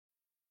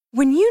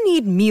When you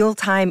need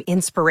mealtime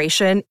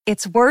inspiration,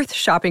 it's worth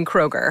shopping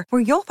Kroger,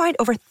 where you'll find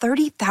over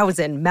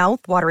 30,000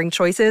 mouth-watering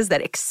choices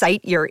that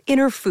excite your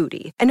inner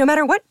foodie. And no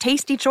matter what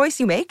tasty choice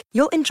you make,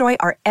 you'll enjoy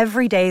our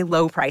everyday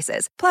low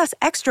prices, plus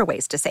extra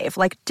ways to save,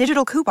 like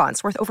digital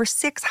coupons worth over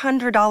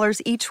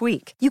 $600 each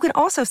week. You can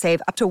also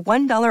save up to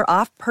 $1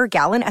 off per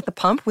gallon at the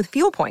pump with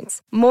fuel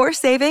points. More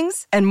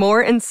savings and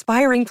more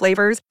inspiring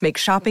flavors make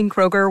shopping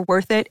Kroger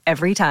worth it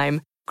every time.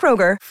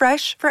 Kroger,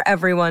 fresh for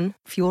everyone.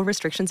 Fuel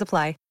restrictions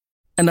apply.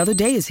 Another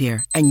day is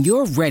here, and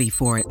you're ready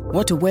for it.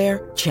 What to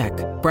wear? Check.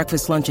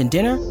 Breakfast, lunch, and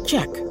dinner?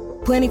 Check.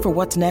 Planning for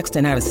what's next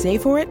and how to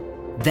save for it?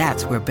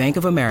 That's where Bank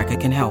of America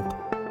can help.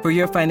 For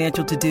your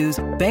financial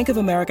to-dos, Bank of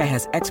America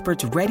has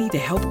experts ready to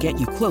help get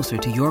you closer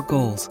to your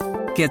goals.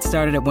 Get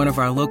started at one of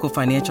our local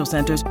financial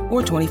centers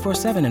or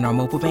 24/7 in our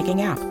mobile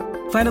banking app.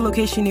 Find a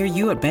location near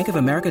you at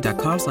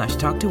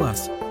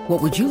bankofamerica.com/talktous.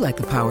 What would you like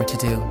the power to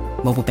do?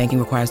 Mobile banking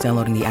requires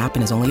downloading the app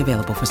and is only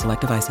available for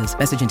select devices.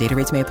 Message and data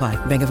rates may apply.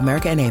 Bank of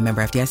America N.A.,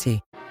 member FDIC.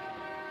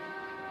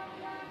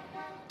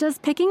 Does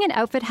picking an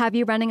outfit have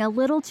you running a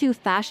little too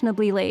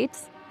fashionably late?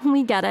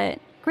 We get it.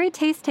 Great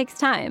taste takes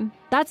time.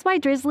 That's why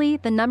Drizzly,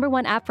 the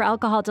 #1 app for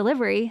alcohol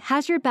delivery,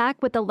 has your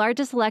back with the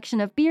largest selection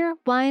of beer,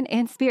 wine,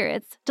 and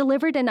spirits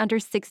delivered in under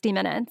 60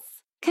 minutes.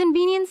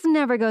 Convenience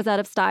never goes out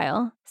of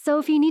style. So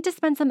if you need to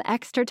spend some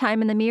extra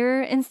time in the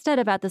mirror instead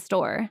of at the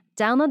store,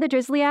 download the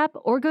Drizzly app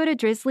or go to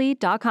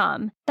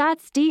drizzly.com.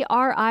 That's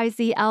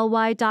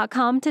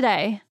DRIZLY.com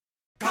today.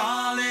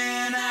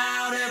 Calling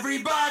out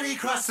everybody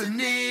across the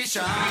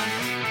nation.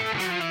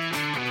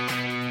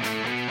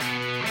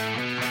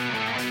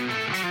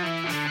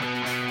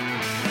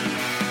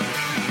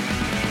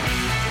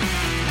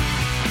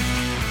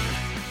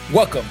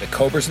 Welcome to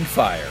Cobras and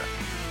Fire.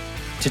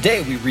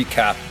 Today we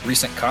recap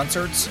recent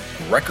concerts,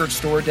 record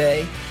store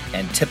day,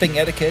 and tipping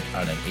etiquette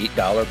on an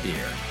 $8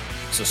 beer.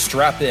 So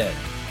strap in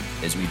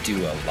as we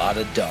do a lot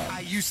of dumb. I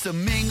used to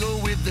mingle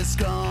with the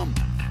scum,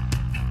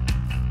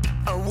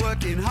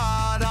 working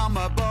hard on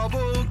my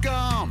bubble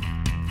gum.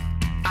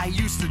 I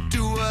used to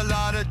do a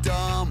lot of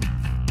dumb.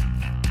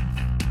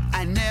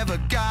 I never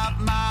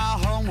got my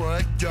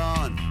homework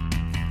done.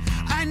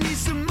 I need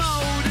some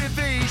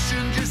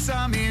motivation, just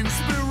some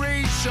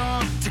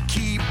inspiration to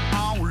keep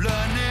on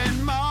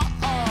learning more.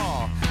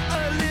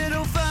 A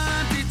little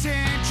fun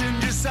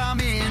detention, just some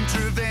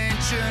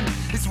intervention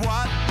is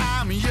what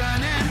I'm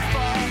yearning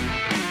for.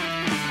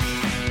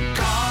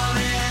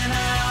 Calling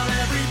out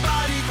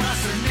everybody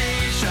across the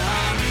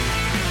nation.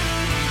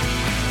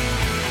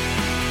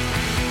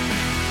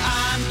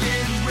 I'm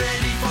getting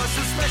ready for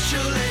some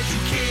special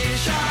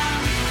education.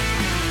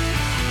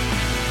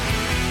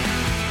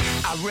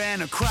 I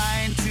ran a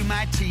crying to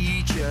my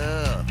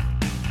teacher.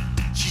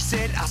 She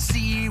said, I'll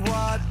see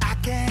what I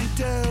can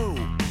do.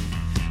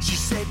 She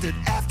said that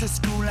after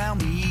school I'll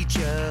meet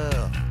you,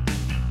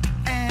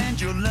 and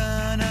you'll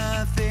learn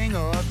a thing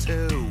or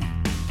two.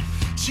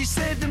 She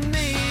said the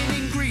main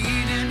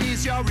ingredient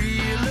is your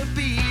real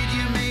libido.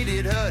 You made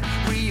it hurt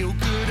real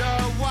good,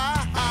 oh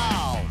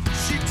wow.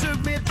 She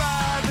took me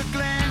by the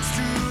glance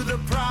to the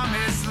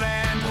promised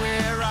land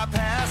where I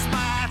passed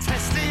my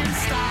testing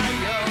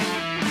style.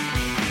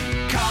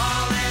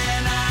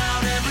 Calling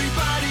out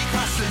everybody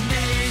across the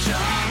nation.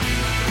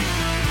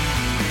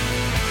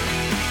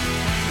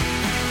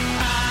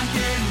 I'm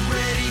getting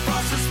ready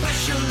for some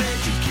special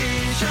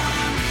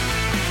education.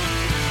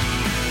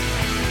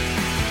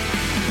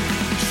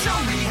 Show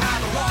me how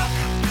to walk,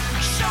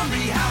 show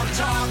me how to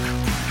talk,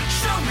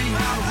 show me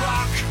how to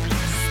rock.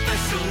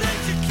 Special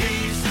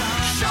education.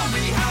 Show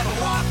me how to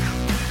walk,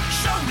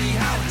 show me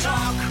how to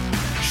talk,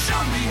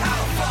 show me how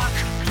to fuck.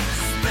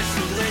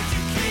 Special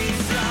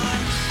education.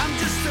 I'm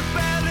just a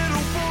bad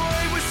little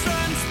boy with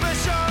some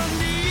special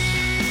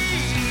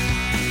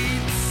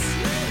needs.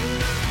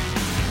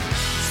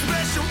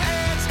 Special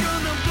ed's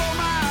gonna blow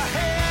my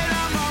head.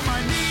 I'm on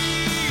my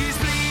knees,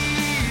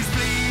 please,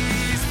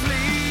 please,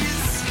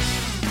 please.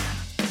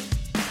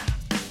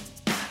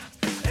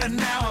 And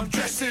now I'm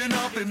dressing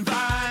up in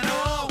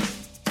vinyl.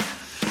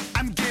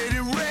 I'm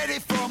getting ready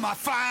for my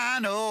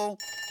final.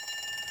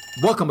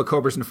 Welcome to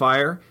Cobras and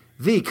Fire,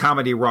 the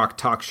comedy rock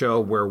talk show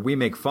where we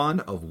make fun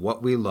of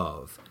what we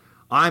love.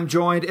 I'm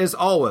joined, as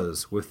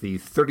always, with the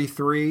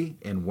 33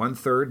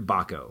 1/3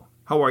 Baco.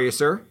 How are you,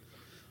 sir?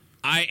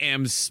 I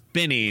am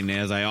spinning,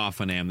 as I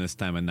often am this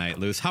time of night,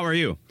 Luce. How are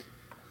you?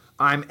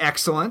 I'm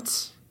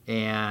excellent,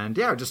 and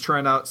yeah, just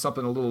trying out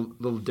something a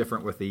little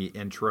different with the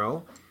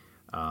intro.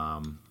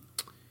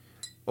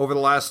 Over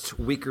the last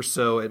week or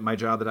so at my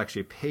job that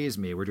actually pays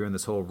me, we're doing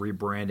this whole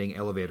rebranding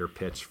elevator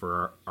pitch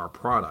for our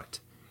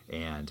product.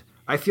 And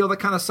I feel that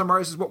kind of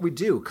summarizes what we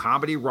do,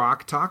 comedy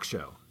rock talk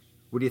show.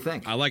 What do you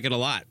think? I like it a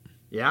lot.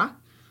 Yeah?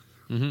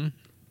 Mm-hmm.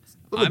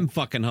 I'm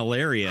fucking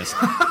hilarious.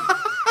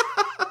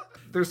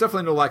 There's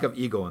definitely no lack of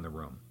ego in the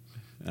room.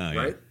 Oh,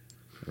 right?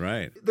 Yeah.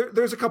 Right.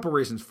 There's a couple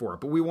reasons for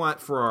it, but we want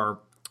for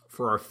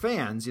our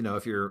fans, you know,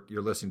 if you're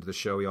listening to the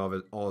show, we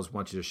always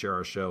want you to share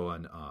our show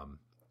on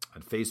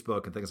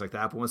Facebook and things like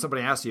that. But when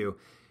somebody asks you,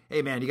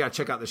 hey man, you got to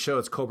check out the show,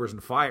 it's Cobras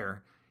and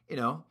Fire, you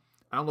know,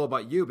 I don't know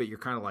about you, but you're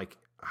kind of like,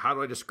 how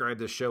do I describe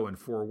this show in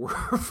four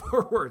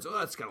words?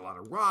 Oh, it's got a lot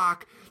of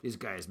rock. These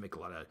guys make a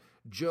lot of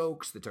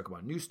jokes. They talk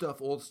about new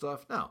stuff, old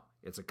stuff. No,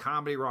 it's a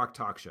comedy rock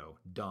talk show.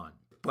 Done.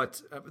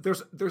 But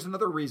there's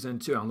another reason,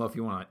 too. I don't know if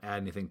you want to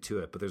add anything to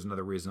it, but there's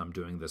another reason I'm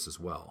doing this as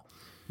well.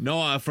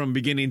 No, from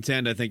beginning to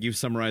end, I think you've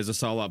summarized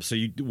us all up. So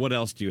what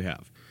else do you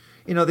have?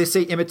 They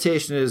say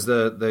imitation is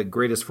the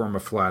greatest form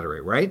of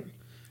flattery, right?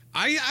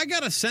 I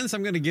got a sense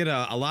I'm going to get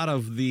a lot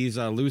of these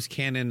loose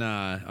cannon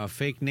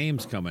fake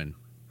names coming.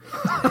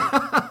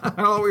 I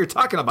don't know what you're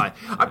talking about.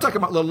 I'm talking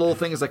about little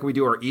things like we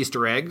do our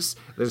Easter eggs.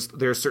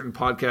 There's certain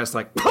podcasts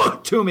like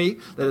Toomey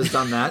that has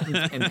done that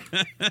and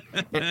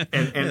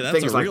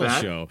things like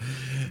that. Show.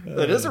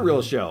 That is a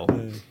real show.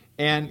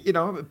 And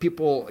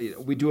people,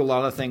 we do a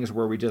lot of things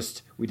where we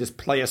just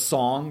play a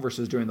song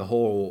versus doing the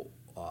whole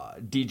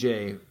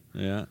DJ.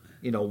 Yeah.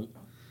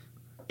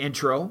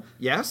 Intro.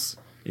 Yes.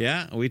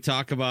 Yeah, we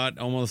talk about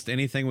almost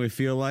anything we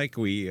feel like.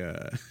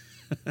 And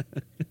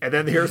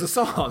then here's a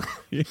song.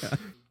 Yeah.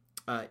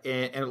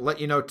 And let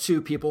you know,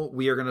 too, people,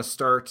 we are going to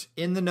start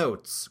in the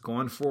notes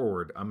going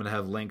forward. I'm going to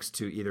have links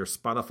to either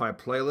Spotify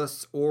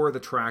playlists or the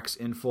tracks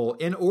in full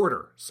in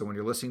order. So when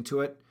you're listening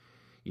to it,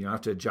 you don't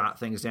have to jot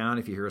things down.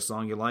 If you hear a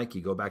song you like,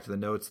 you go back to the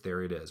notes.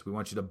 There it is. We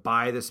want you to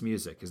buy this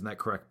music. Isn't that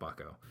correct,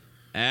 Bucko?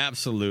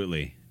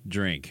 Absolutely.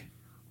 Drink.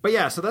 But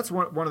yeah, so that's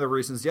one of the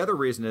reasons. The other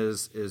reason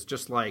is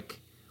just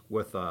like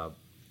with,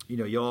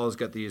 you always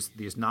got these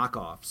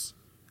knockoffs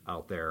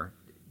out there.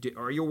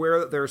 Are you aware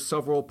that there are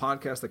several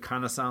podcasts that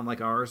kind of sound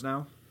like ours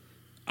now?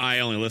 I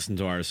only listen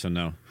to ours, so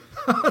no.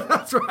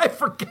 That's right. I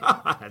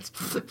forgot.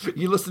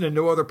 You listen to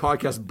no other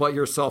podcast but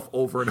yourself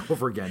over and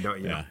over again,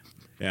 don't you? Yeah.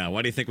 Yeah.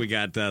 Why do you think we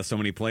got so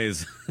many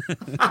plays?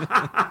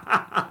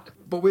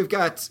 But we've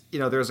got,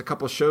 there's a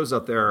couple shows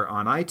out there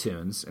on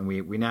iTunes, and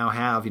we now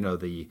have,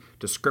 the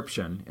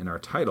description in our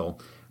title.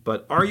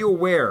 But are you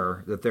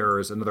aware that there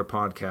is another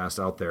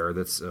podcast out there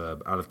that's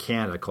out of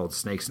Canada called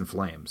Snakes and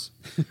Flames?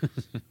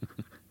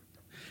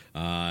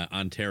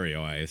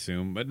 Ontario, I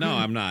assume. But no,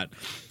 I'm not.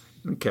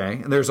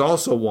 Okay. And there's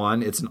also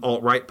one. It's an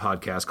alt-right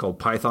podcast called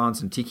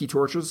Pythons and Tiki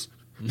Torches.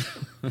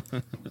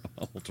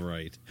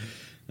 Alt-right.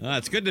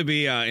 It's good to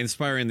be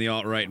inspiring the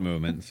alt-right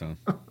movement. So.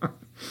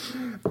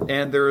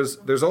 And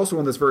there's also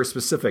one that's very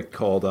specific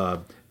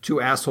called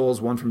Two Assholes,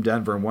 one from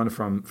Denver and one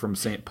from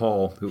St.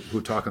 Paul,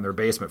 who talk in their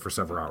basement for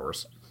several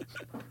hours.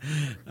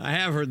 I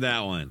have heard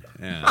that one.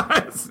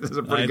 Yeah. Is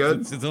it pretty good?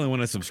 It's the only one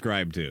I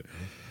subscribe to.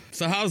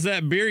 So how's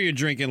that beer you're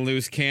drinking,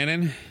 Loose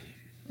Cannon?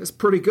 It's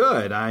pretty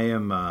good. I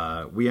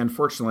am. We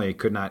unfortunately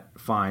could not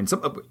find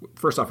some.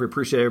 First off, we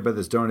appreciate everybody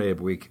that's donated,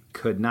 but we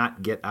could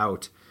not get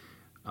out.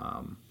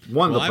 One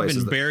of the places.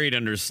 I've been buried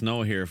under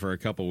snow here for a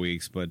couple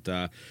weeks, but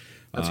that's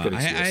a good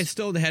excuse. I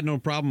still had no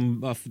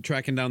problem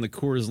tracking down the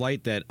Coors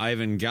Light that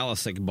Ivan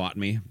Galasic bought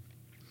me.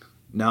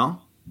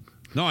 No.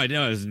 No, I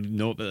know.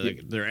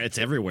 It's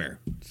everywhere.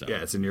 So. Yeah,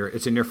 it's in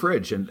your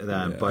fridge, and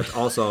but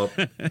also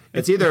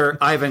it's either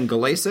Ivan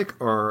Galasic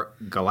or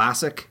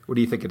Galasic. What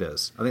do you think it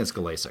is? I think it's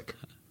Galasic.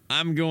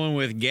 I'm going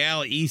with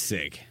Gal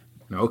Esic.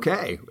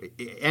 Okay,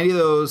 any of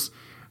those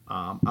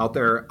out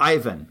there,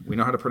 Ivan. We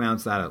know how to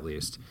pronounce that at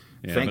least.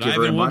 Yeah, Thank but you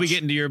Ivan, very much. We'll be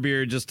getting to your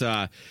beer just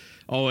in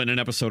an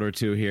episode or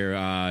two here.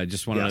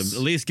 Just wanted to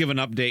at least give an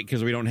update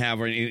because we don't have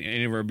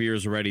any of our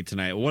beers ready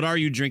tonight. What are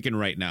you drinking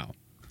right now?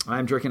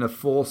 I'm drinking a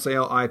Full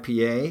Sail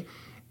IPA,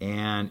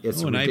 and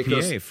it's an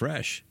ridiculous. IPA,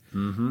 fresh.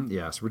 Mm-hmm,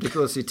 yes,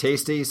 ridiculously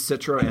tasty,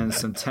 Citra and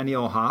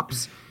Centennial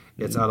hops.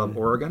 It's out of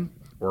Oregon,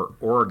 or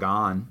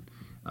Oregon,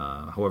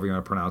 however you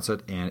want to pronounce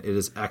it, and it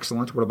is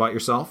excellent. What about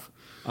yourself?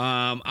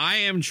 I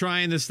am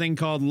trying this thing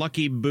called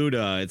Lucky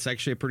Buddha. It's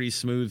actually a pretty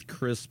smooth,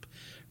 crisp,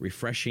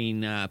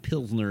 refreshing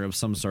Pilsner of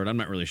some sort. I'm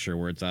not really sure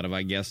where it's out of.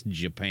 I guess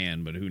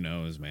Japan, but who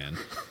knows, man.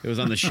 It was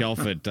on the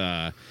shelf at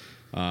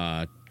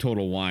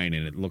Total Wine,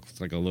 and it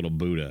looks like a little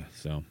Buddha.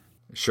 So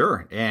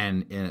sure,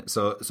 and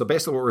so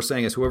basically what we're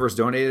saying is whoever's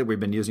donated, we've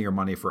been using your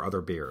money for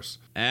other beers.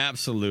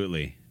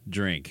 Absolutely.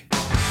 Drink.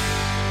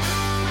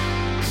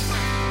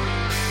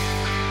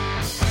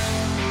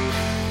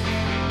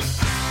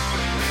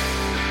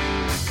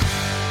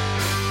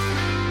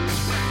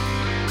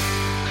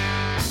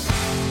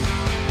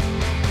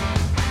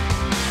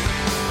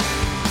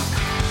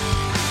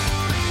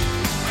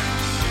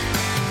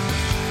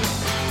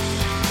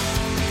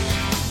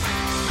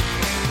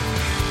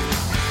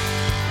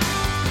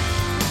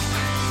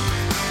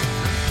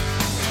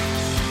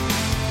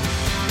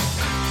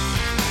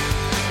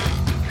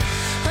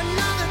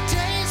 Another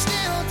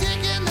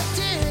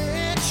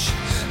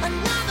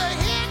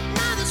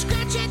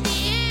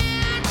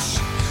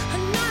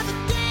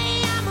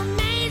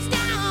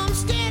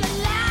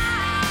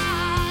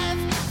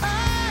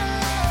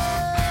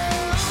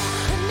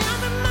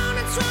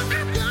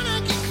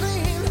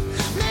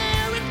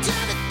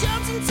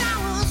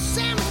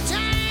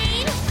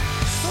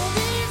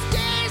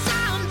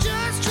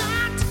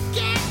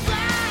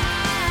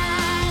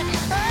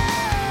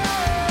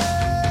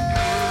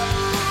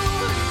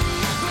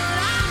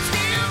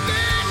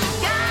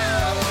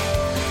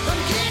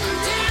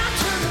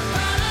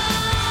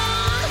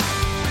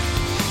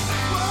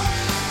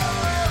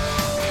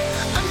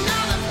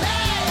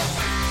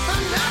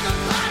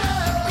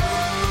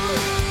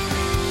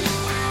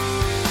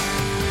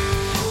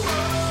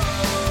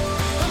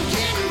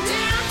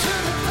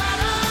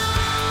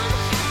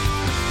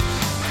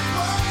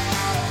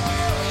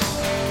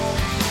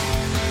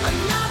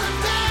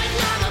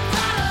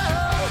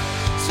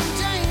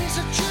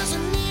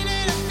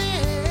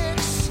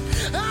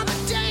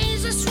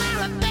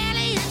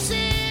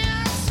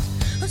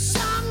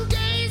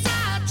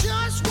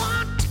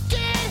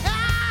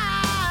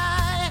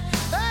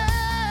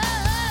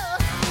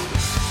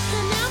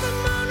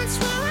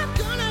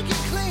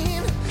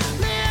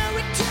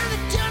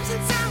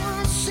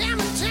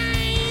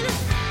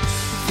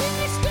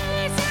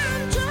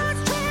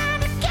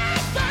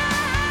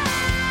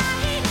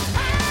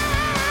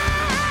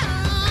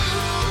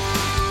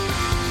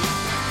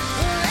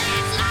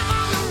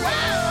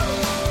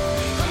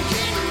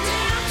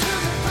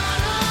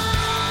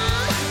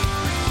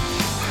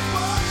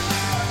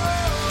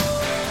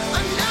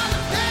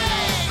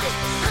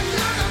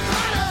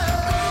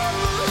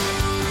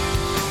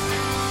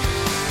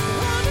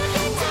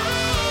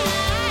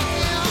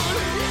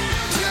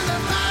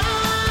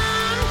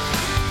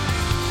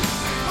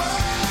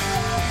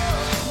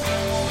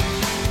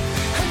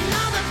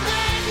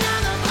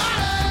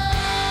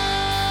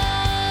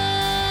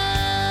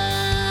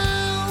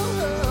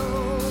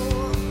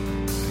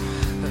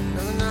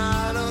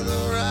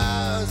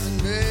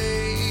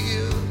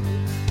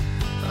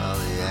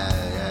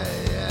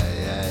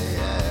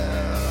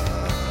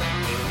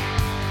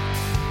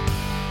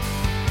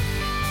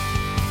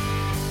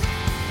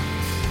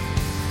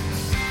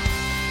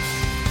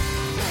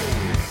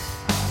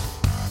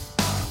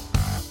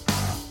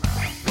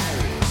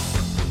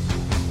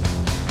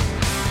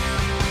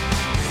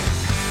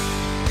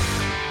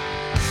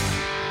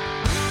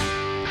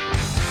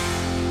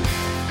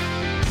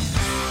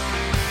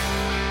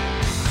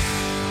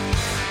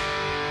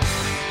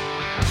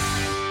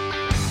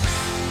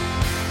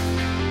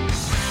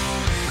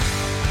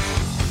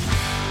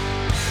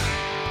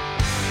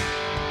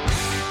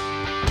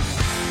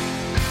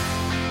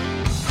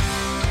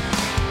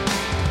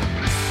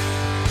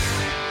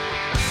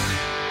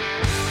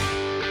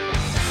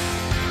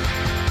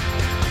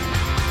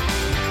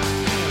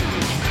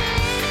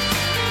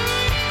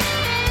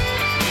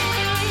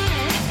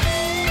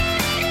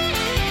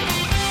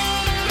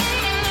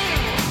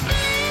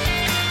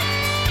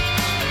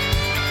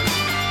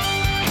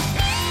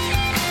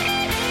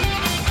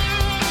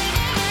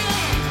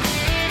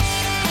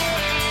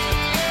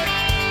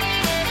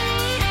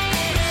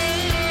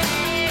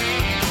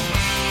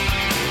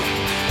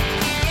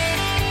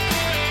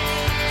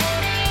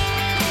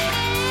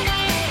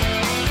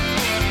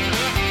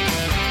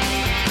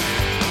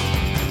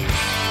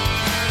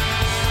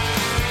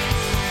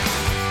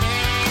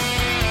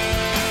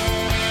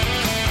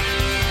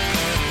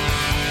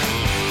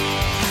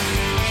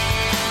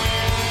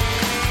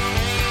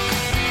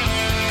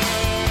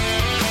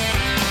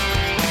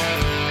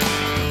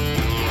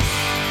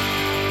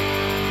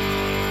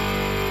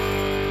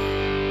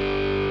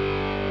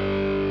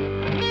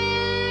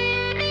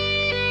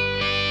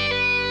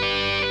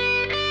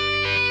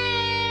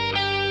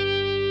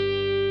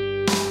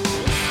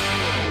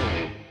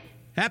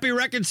Happy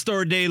Record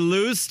Store Day,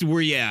 Luce. Were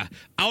you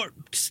out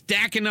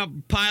stacking up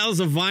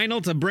piles of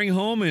vinyl to bring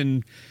home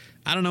and,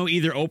 I don't know,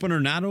 either open or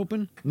not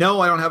open?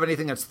 No, I don't have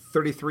anything that's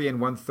 33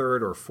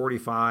 1/3 or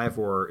 45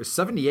 or is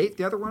 78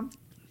 the other one?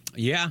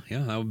 Yeah.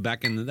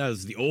 Back in that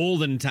was the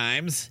olden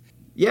times.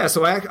 Yeah,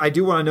 so I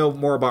do want to know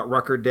more about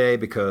Record Day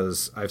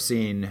because I've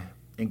seen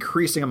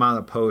increasing amount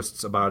of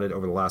posts about it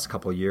over the last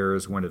couple of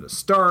years. When did it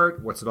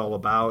start? What's it all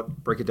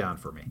about? Break it down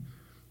for me.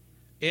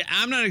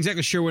 I'm not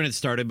exactly sure when it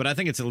started, but I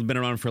think it's been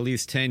around for at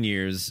least 10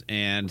 years.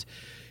 And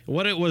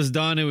what it was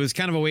kind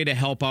of a way to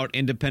help out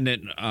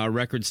independent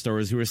record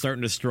stores who were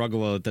starting to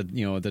struggle at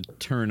the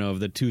turn of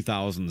the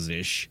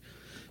 2000s-ish.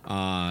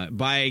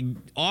 By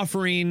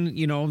offering,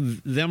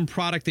 them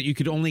product that you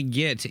could only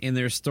get in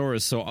their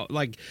stores. So,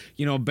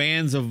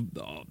 bands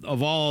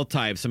of all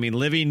types. I mean,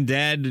 Living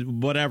Dead,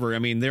 whatever. I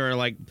mean, there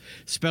are,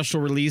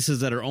 special releases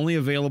that are only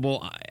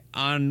available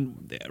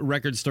on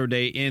Record Store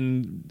Day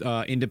in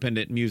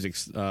independent music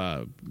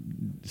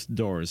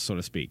stores, so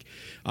to speak.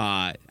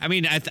 I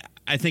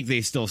think they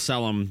still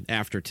sell them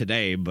after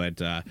today,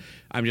 but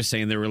I'm just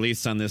saying they're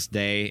released on this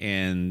day.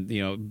 And,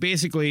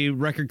 basically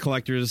record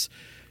collectors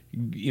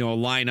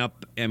line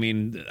up. I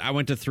mean, I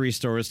went to 3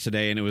 stores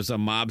today, and it was a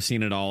mob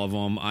scene at all of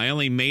them. I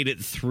only made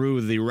it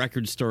through the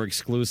record store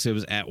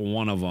exclusives at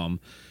one of them.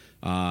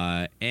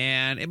 But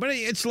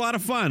it's a lot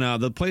of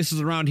fun. The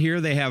places around here,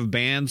 they have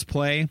bands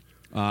play.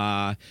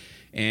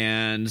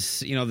 And,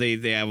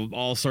 they have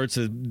all sorts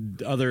of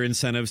other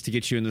incentives to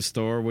get you in the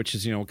store, which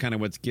is, kind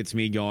of what gets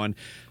me going.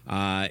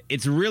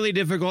 It's really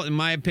difficult, in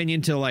my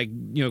opinion,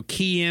 to,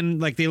 key in.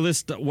 They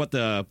list what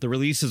the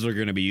releases are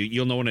going to be.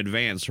 You'll know in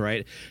advance,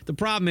 right? The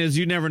problem is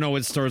you never know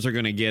what stores are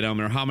going to get them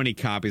or how many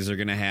copies they're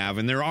going to have.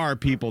 And there are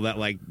people that,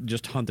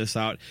 just hunt this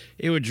out.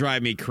 It would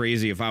drive me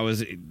crazy if I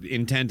was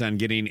intent on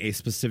getting a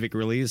specific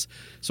release.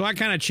 So I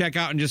kind of check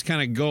out and just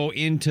kind of go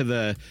into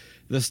the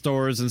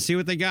stores and see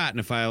what they got, and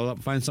if I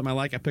find something I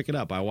like, I pick it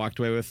up. I walked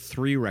away with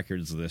 3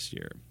 records this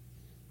year.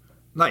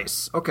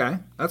 Nice. Okay,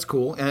 that's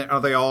cool. And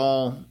are they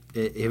all?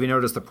 Have you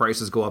noticed the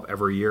prices go up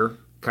every year?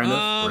 Kind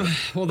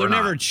of. Well, they're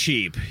never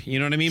cheap. You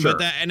know what I mean? Sure.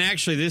 But and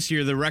actually, this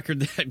year the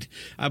record that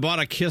I bought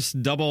a Kiss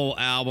double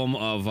album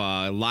of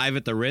Live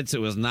at the Ritz.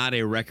 It was not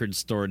a Record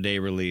Store Day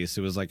release.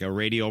 It was like a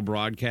radio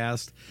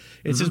broadcast.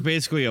 It's just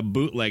basically a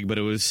bootleg, but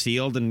it was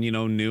sealed and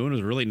new, and it was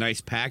a really nice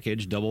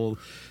package. Double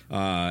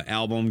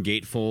album,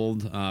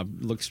 gatefold,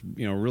 looks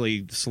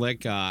really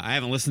slick. I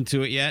haven't listened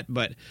to it yet,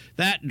 but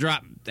that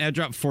dropped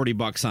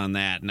 $40 on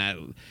that,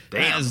 and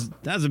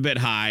that's a bit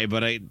high.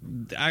 But I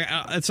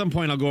at some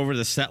point I'll go over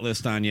the set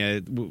list on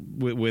you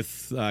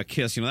with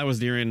Kiss. That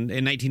was in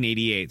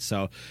 1988,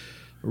 so.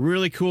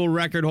 Really cool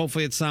record.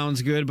 Hopefully it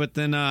sounds good. But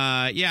then,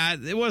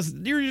 it was.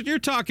 You're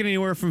talking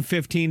anywhere from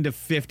 $15 to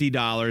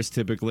 $50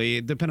 typically,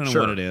 depending on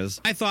what it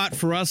is. I thought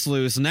for us,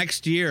 Luce,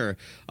 next year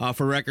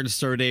for Record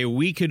Store Day,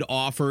 we could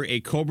offer a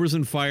Cobras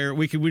and Fire.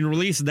 We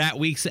release that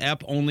week's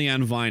ep only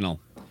on vinyl.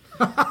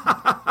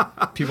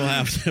 People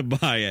have to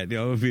buy it. It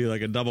would be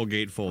like a double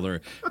gatefold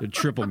or a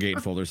triple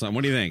gatefold or something.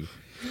 What do you think?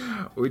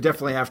 We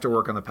definitely have to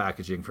work on the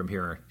packaging from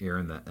here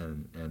in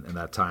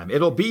that time.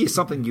 It'll be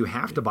something you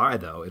have to buy,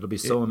 though. It'll be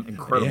so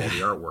incredible, the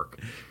artwork.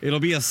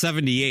 It'll be a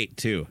 78,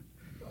 too.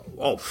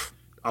 Oh,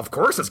 of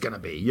course it's going to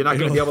be. You're not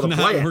going to be able to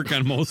play it. Work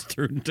on most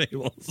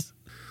turntables.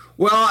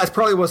 Well, it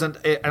probably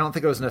wasn't. I don't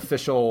think it was an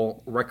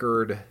official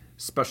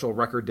special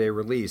Record Day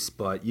release,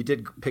 but you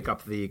did pick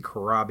up the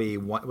Karabi,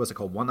 what was it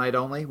called, One Night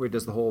Only, where he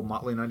does the whole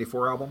Motley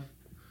 94 album?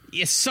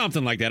 Yeah,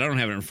 something like that. I don't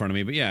have it in front of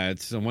me, but yeah,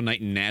 it's One Night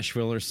in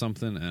Nashville or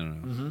something. I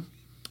don't know. Mm-hmm.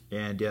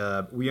 And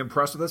were you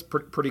impressed with this?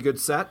 Pretty good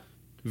set?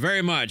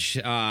 Very much.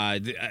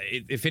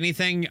 If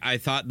anything, I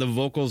thought the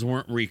vocals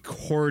weren't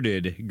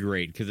recorded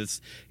great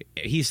because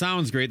he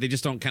sounds great. They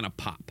just don't kind of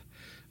pop.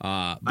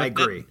 I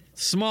agree.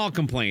 Small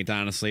complaint,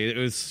 honestly. It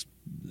was.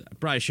 I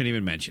probably shouldn't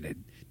even mention it.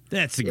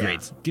 That's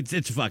great.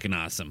 It's fucking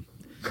awesome.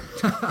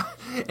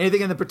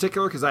 Anything in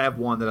particular? Because I have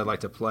one that I'd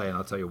like to play, and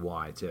I'll tell you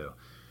why too.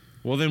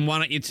 Well, then why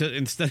don't you,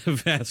 instead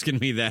of asking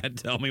me that,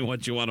 tell me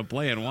what you want to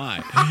play and why?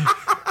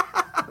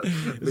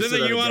 Is it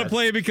that you want to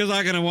play because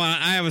I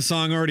have a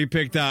song already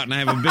picked out and I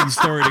have a big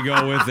story to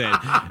go with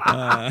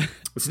it?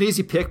 It's an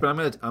easy pick, but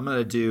I'm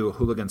gonna do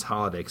Hooligan's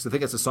Holiday because I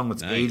think it's a song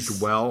that's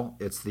aged well.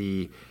 It's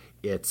the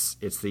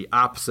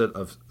opposite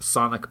of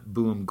Sonic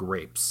Boom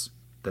Grapes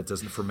that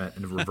doesn't ferment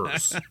in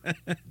reverse.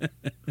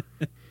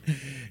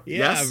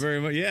 Yes? Very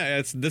much.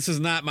 Yeah, this is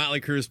not Motley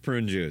Crue's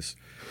prune juice.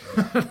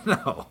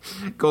 No.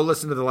 Go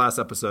listen to the last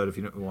episode if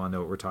you want to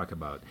know what we're talking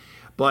about.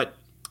 But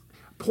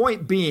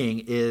point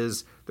being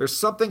is there's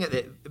something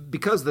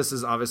because this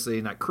is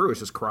obviously not Crue, it's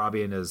just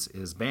Karabi and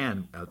his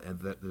band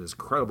that is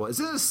incredible. Is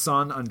it his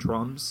son on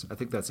drums? I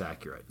think that's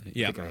accurate.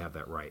 Yeah. I think I have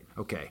that right.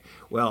 Okay.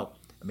 Well,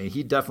 I mean,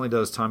 he definitely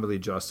does Tommy Lee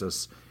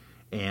justice.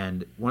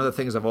 And one of the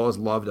things I've always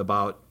loved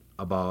about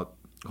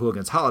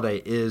Hooligan's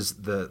Holiday is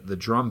the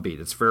drum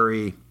beat. It's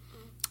very,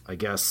 I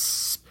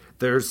guess,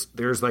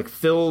 there's like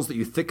fills that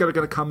you think are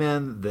going to come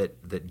in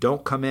that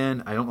don't come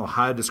in. I don't know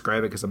how to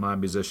describe it because I'm not a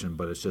musician,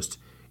 but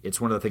it's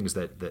one of the things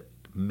that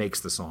makes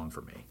the song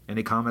for me.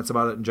 Any comments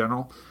about it in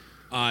general?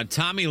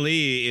 Tommy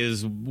Lee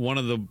is one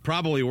of the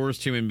probably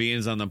worst human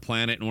beings on the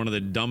planet and one of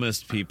the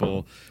dumbest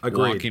people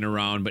walking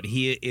around, but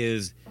he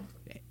is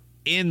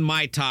in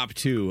my top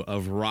 2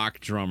 of rock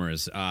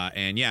drummers.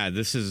 And yeah,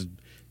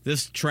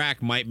 this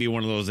track might be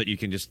one of those that you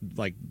can just,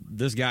 like,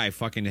 this guy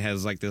fucking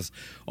has like this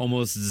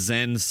almost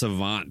Zen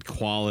savant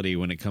quality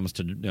when it comes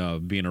to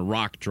being a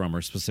rock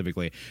drummer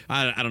specifically.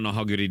 I don't know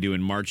how good he'd do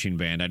in marching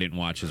band. I didn't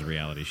watch his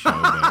reality show,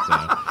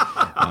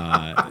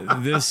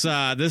 but this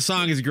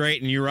song is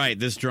great, and you're right.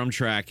 This drum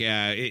track,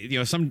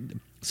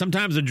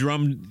 sometimes the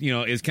drum,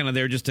 is kind of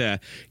there just to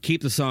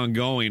keep the song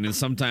going, and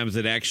sometimes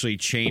it actually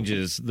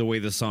changes the way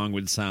the song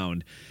would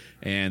sound.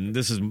 And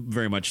this is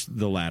very much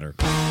the latter.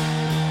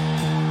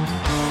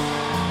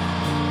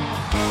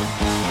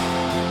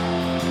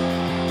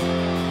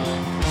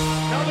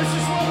 Now this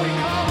is what we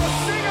call a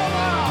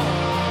sing-along.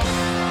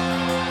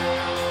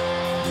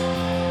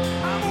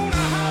 I'm on a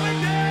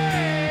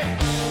holiday.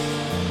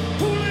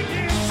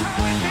 Hooligans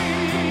holiday.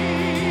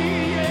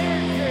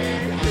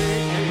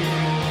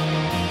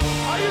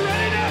 Are you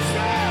ready,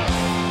 Nashville?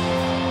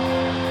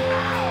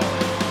 Ow!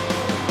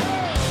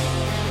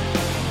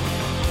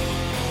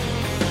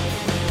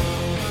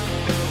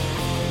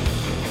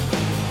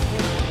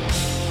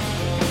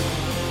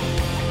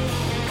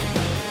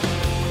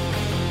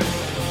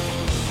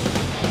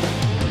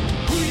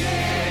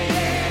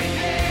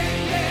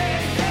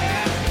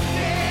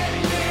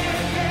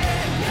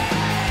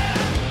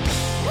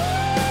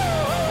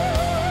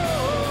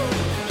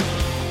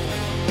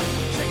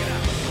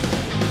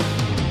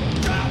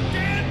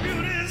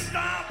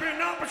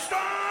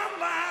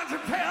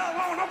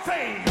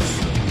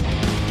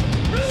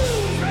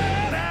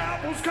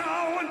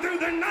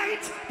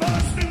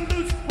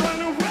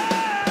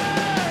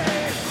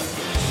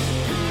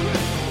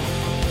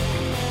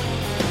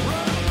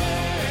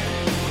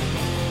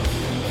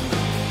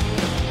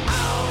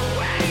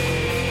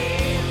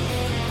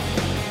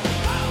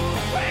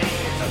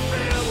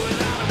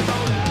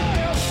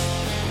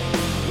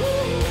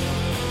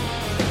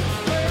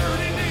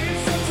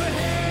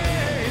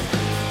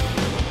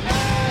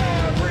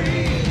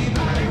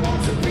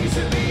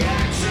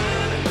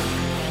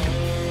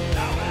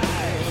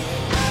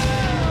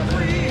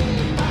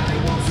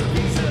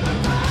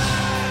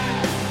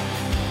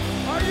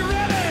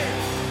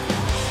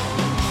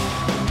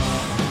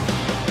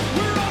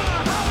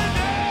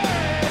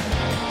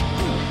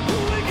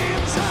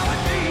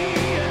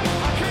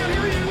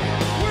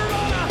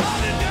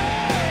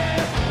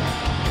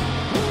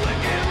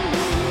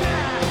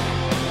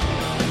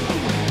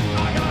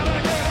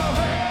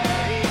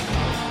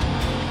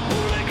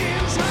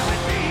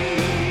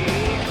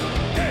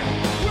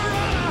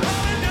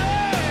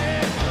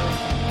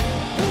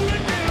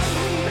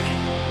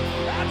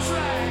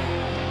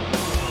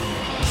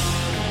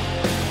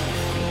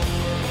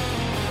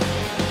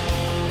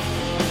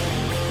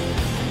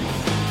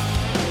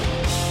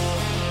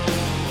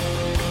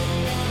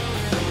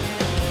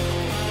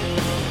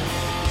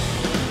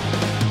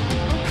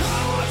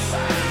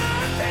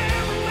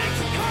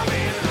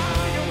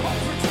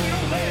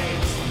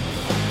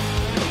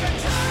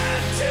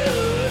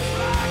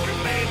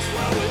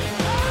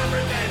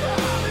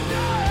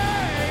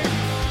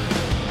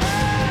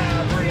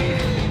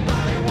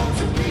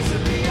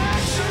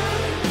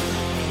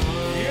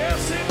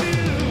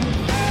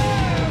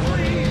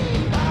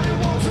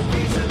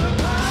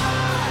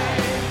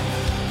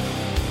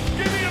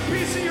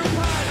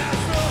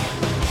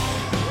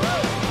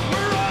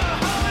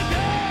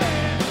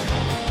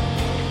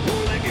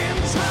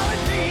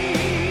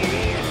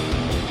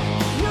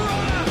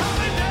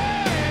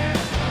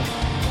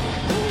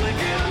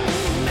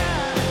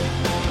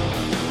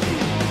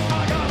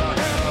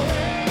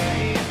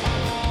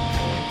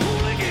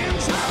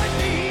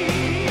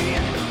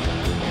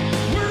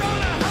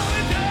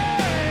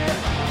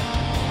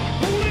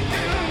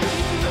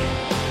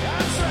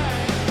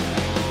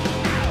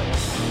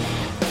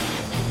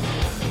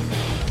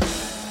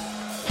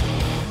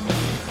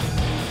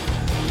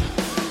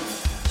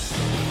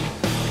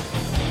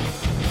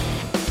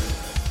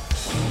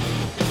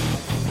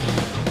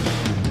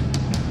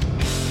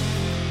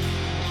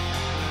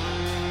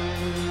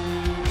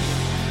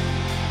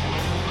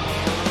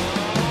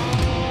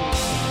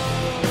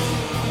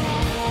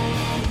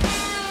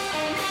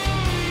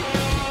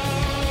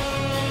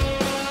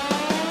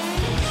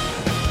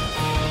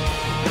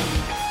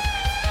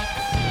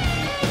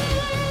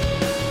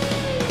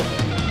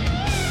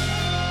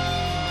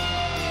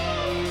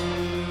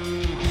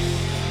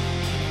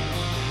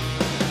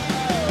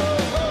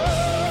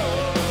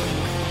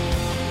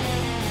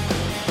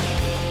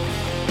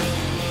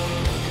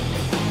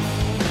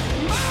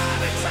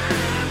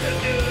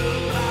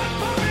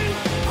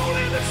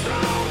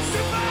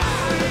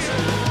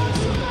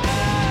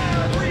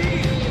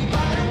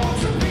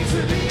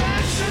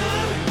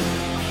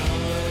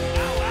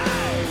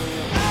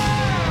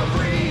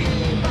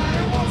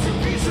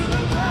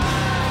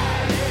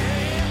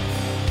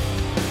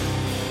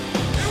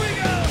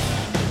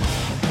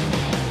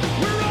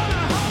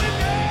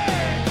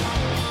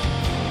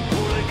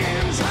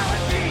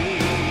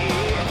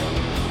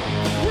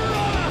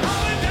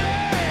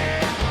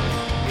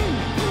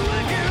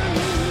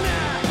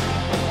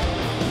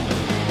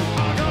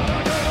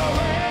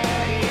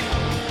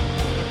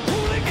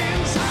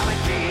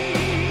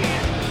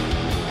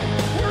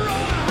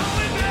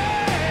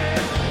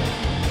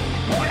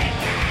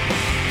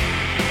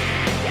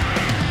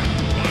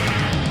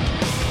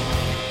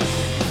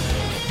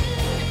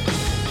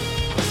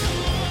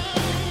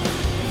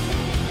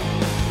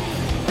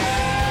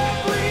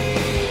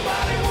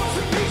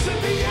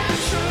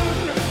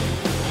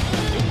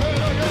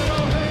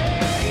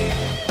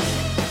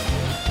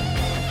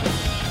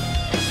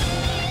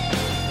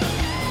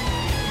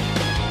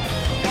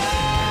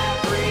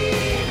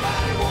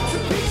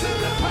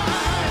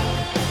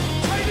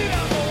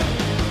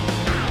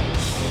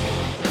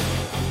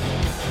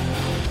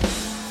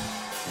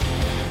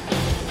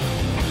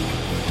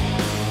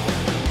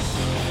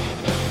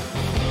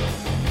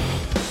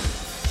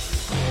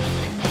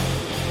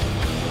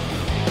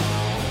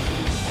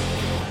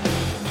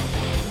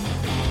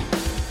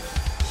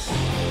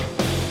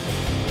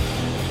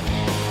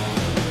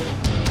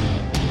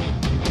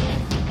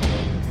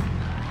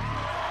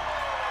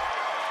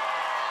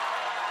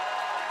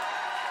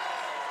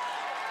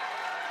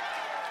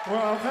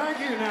 Well, thank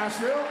you,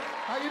 Nashville.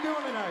 How you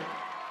doing tonight?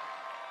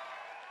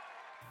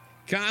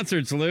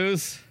 Concerts,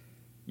 Luz.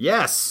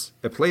 Yes,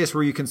 a place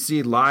where you can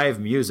see live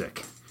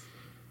music.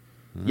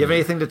 You have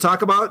anything to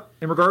talk about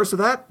in regards to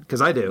that?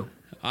 Because I do.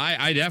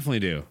 I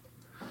definitely do.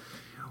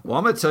 Well,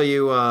 I'm going to tell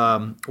you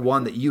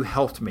one that you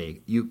helped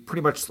me. You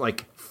pretty much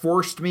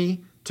forced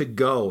me to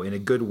go in a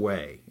good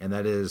way, and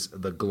that is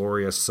the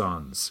Glorious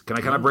Sons. Can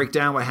I kind of break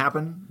down what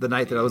happened the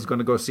night that I was going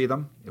to go see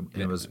them?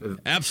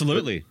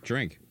 Absolutely.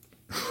 Drink.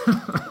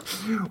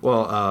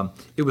 Well,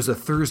 it was a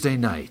Thursday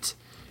night,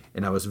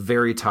 and I was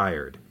very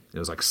tired. It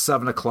was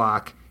 7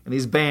 o'clock, and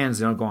these bands,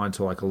 they don't go on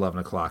until 11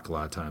 o'clock a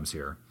lot of times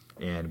here.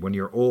 And when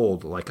you're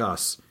old, like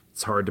us,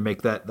 it's hard to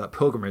make that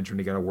pilgrimage when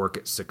you got to work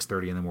at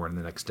 6:30 in the morning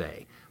the next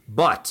day.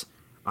 But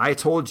I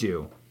told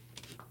you,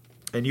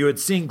 and you had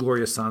seen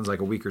Glorious Sons a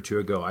week or two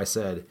ago, I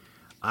said,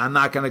 I'm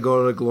not going to go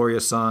to the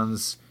Glorious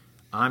Sons.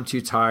 I'm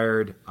too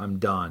tired. I'm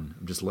done.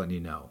 I'm just letting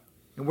you know.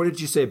 And what did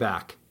you say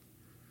back?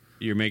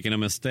 You're making a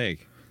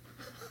mistake.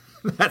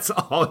 That's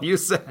all you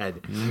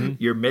said. Mm-hmm.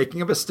 You're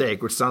making a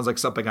mistake, which sounds like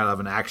something out of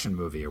an action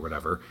movie or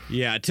whatever.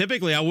 Yeah,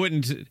 typically I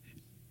wouldn't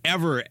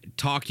ever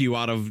talk you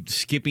out of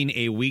skipping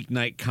a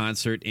weeknight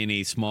concert in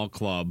a small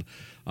club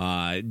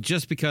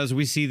just because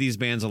we see these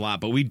bands a lot,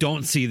 but we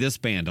don't see this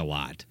band a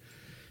lot.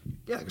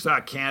 Yeah, because out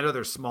of Canada,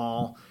 they're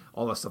small,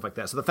 all that stuff like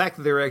that. So the fact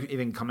that they were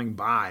even coming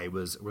by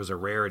was a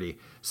rarity.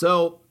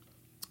 So,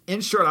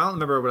 in short, I don't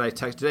remember what I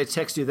texted. Did I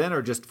text you then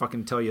or just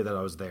fucking tell you that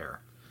I was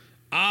there?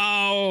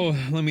 Oh,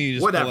 let me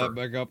just pull that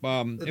back up.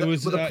 It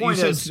was the point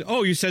is,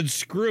 you said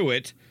screw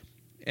it,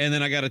 and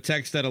then I got a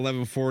text at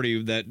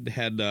 11:40 that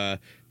had the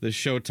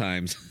show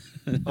times.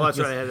 Oh, that's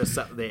right.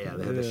 They had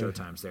the show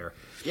times there.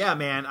 Yeah,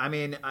 man. I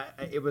mean,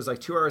 it was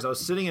 2 hours. I was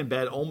sitting in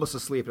bed, almost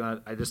asleep,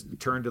 and I just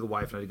turned to the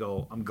wife and I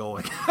go, "I'm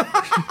going."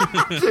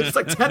 It's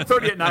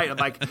 10:30 at night.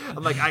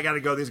 I'm like, I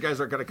gotta go. These guys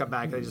aren't gonna come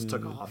back. And I just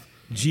took off.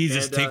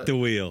 Jesus, take the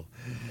wheel.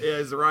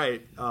 Is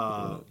right.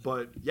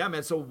 But yeah,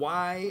 man. So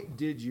why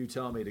did you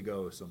tell me to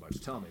go so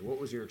much? Tell me, what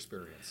was your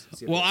experience?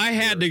 Well, I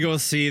had to go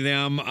see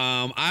them.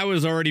 I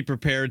was already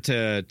prepared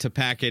to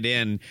pack it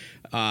in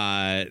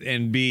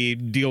and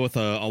deal with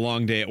a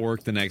long day at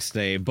work the next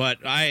day. But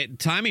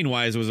timing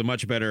wise, it was a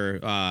much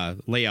better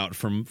layout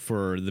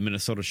for the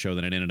Minnesota show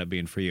than it ended up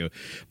being for you.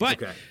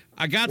 But okay.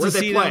 I got to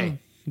see them.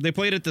 They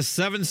played at the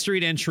 7th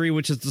Street entry,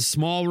 which is the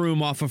small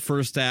room off of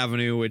 1st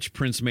Avenue, which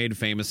Prince made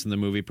famous in the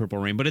movie Purple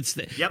Rain. But it's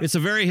a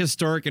very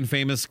historic and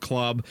famous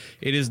club.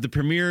 It is the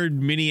premier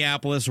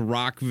Minneapolis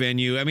rock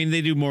venue. I mean,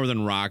 they do more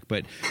than rock,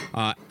 but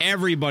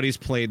everybody's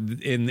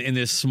played in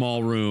this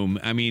small room.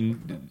 I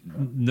mean,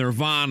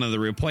 Nirvana, The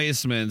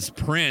Replacements,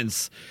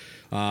 Prince,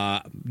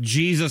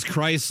 Jesus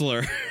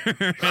Chrysler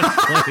has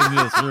played in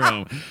this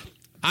room.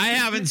 I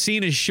haven't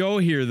seen a show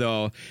here,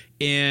 though,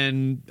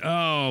 in,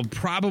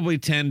 probably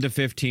 10 to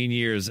 15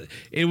 years.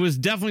 It was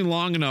definitely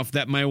long enough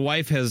that my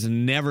wife has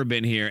never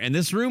been here. And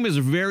this room is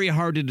very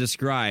hard to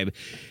describe.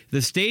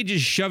 The stage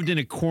is shoved in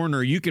a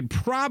corner. You could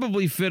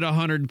probably fit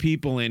 100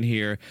 people in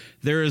here.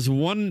 There is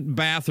one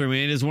bathroom,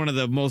 and it is one of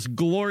the most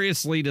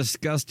gloriously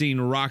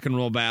disgusting rock and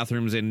roll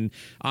bathrooms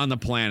on the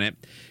planet.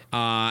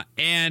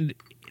 And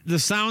the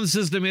sound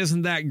system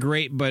isn't that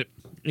great, but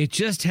it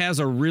just has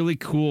a really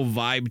cool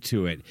vibe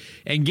to it.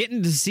 And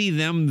getting to see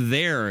them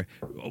there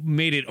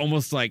made it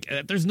almost like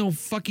there's no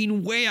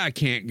fucking way I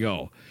can't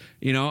go,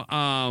 you know?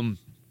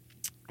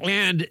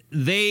 And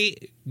they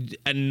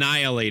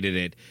annihilated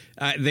it.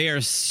 They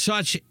are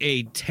such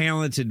a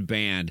talented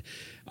band.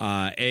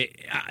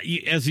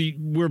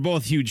 We're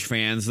both huge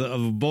fans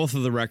of both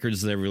of the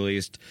records they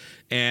released,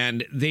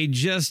 and they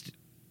just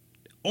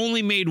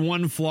only made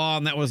one flaw,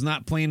 and that was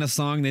not playing a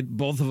song that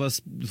both of us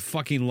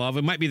fucking love.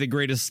 It might be the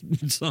greatest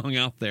song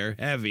out there,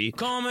 Heavy.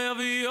 Come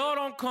heavy or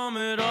don't come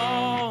at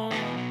all.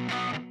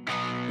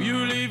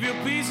 You leave your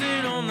piece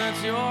at home,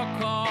 that's your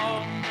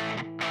call.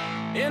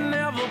 It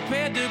never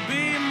paid to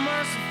be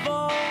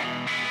merciful.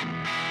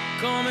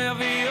 Come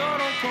heavy or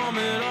don't come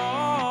at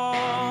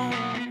all.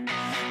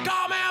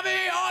 Come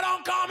heavy or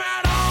don't come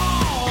at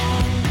all.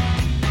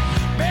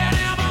 Been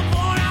here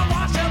before, I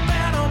watched a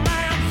better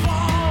man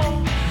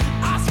fall.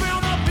 I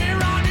smell the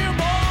beer on you,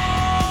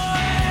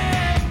 boy.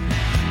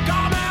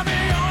 Come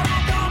heavy or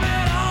don't come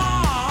at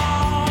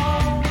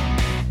all.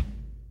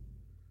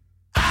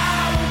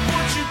 I will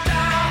put you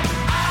down.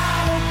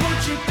 I will put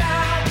you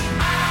down.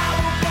 I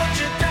will put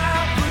you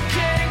down for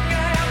king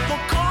and for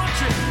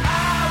country.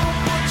 I will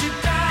put you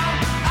down.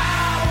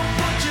 I will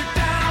put you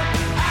down.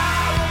 I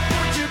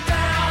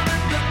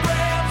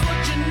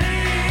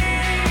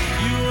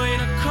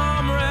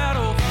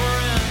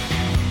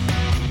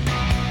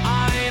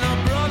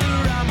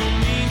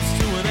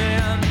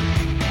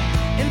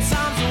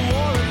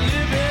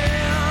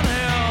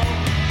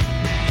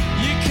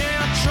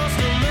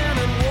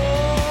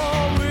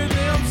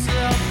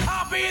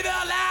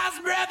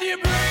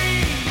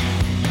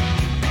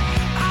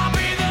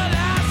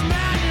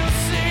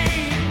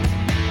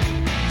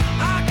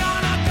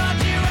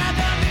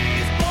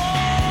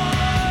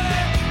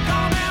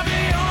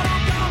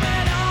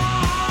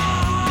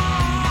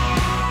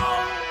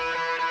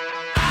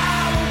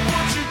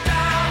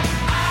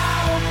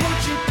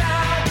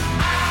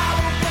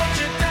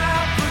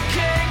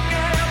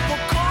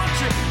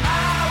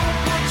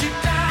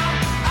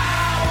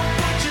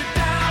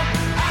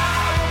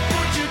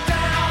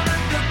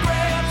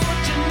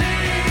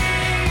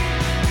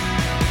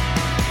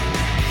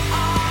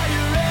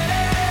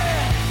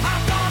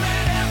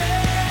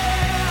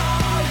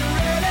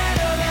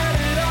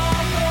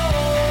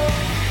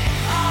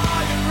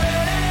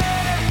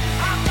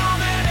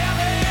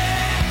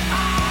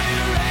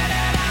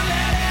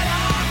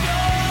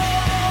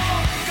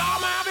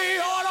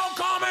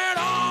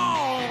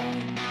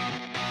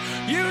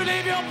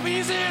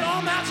piece it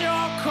on, that's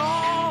your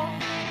call.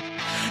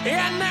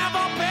 It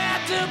never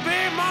paid to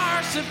be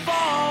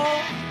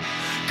merciful.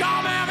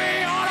 Come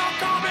heavy or don't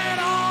come at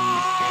all.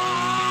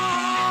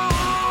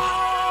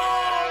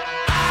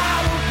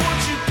 I will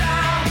put you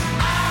down,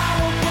 I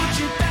will put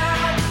you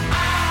down,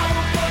 I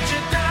will put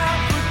you down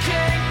for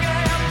king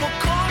and for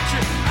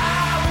country.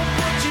 I will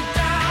put you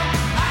down,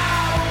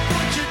 I will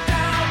put you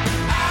down,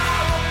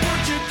 I will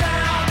put you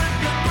down if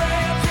your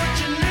breath's what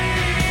you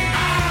need.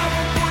 I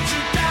will put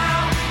you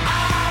down,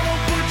 I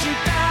will put you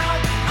down,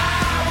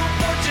 I will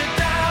put you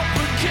down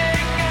for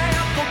king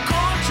and for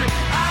country.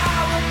 I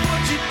will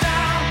put you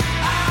down,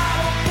 I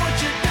will put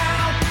you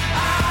down,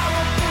 I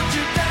will put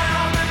you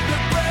down if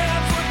your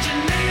breath's what you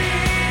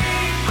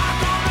need. I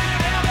come in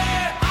heavy,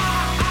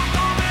 I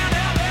come in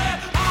heavy,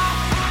 I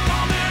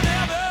come in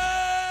heavy.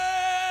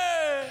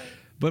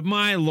 But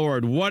my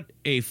lord, what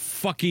a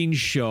fucking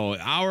show.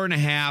 Hour and a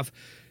half.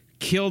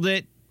 Killed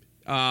it.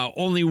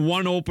 Only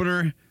one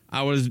opener.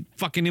 I was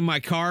fucking in my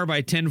car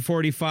by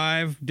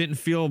 10:45. Didn't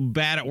feel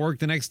bad at work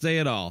the next day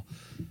at all.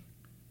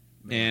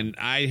 And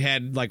I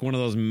had like one of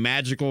those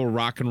magical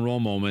rock and roll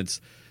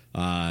moments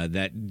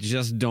that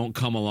just don't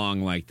come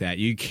along like that.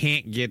 You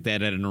can't get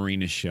that at an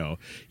arena show.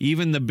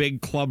 Even the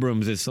big club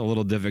rooms, it's a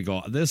little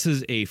difficult. This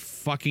is a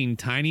fucking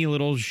tiny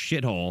little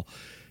shithole,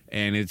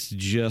 and it's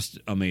just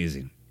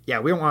amazing. Yeah,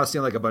 we don't want to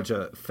seem like a bunch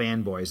of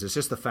fanboys. It's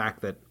just the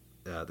fact that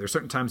there's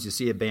certain times you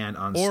see a band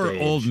on Or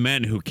stage. old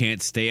men who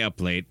can't stay up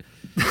late.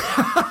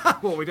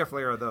 Well, we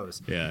definitely are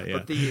those. Yeah.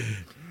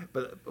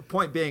 But the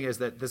point being is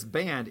that this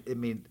band, I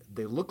mean,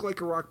 they look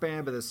like a rock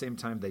band, but at the same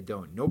time they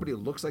don't. Nobody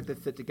looks like they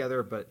fit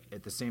together, but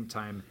at the same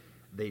time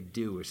they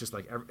do. It's just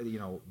like,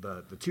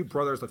 the two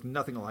brothers look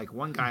nothing alike.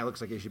 One guy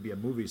looks like he should be a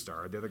movie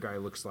star. The other guy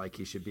looks like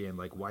he should be in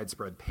like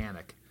Widespread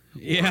Panic.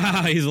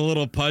 Yeah, he's a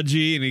little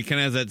pudgy, and he kind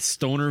of has that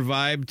stoner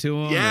vibe to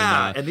him.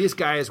 Yeah, and these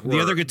guys were...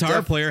 The other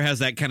guitar player has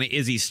that kind of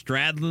Izzy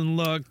Stradlin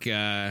look.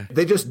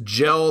 They just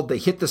gelled. They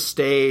hit the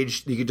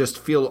stage. You could just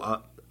feel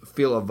a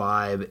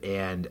vibe,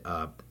 and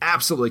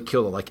absolutely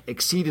killed it. Like,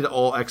 exceeded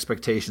all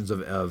expectations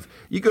of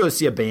you go to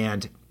see a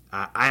band,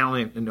 I don't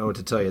even know what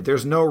to tell you.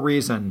 There's no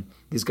reason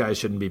these guys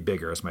shouldn't be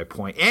bigger, is my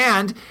point.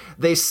 And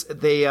this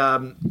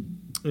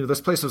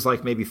place was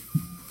like maybe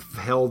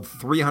held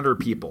 300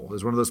 people. It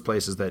was one of those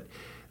places that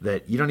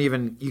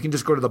you can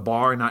just go to the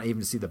bar and not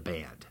even see the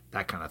band,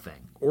 that kind of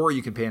thing. Or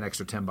you can pay an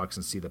extra $10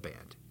 and see the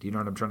band. Do you know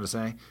what I'm trying to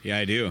say? Yeah,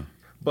 I do.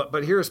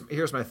 But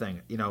here's my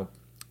thing.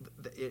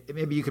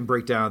 Maybe you can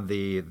break down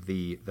the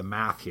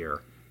math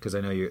here, because I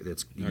know you're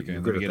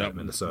good at that in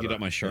Minnesota. Get up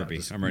my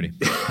Sharpie. Yeah, I'm ready.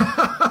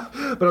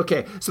 But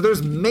okay, so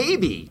there's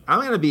maybe I'm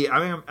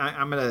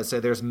gonna say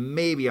there's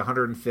maybe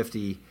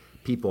 150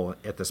 people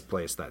at this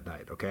place that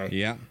night. Okay.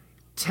 Yeah.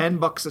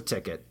 $10 a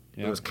ticket.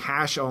 Yep. It was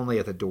cash only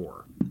at the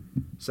door.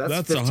 So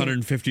that's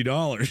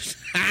 $150.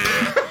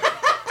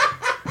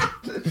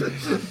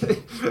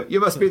 You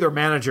must be their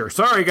manager.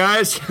 Sorry,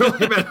 guys. You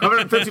only made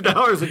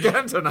 $150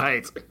 again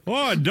tonight.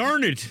 Oh,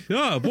 darn it.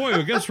 Oh, boy,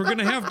 I guess we're going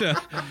to have to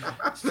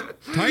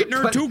tighten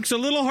our toques a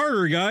little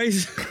harder,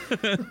 guys. So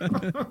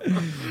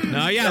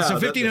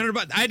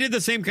 $1,500. I did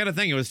the same kind of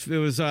thing. It was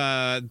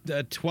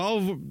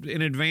 12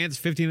 in advance,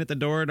 15 at the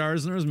door at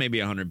ours, and there was maybe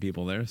 100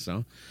 people there.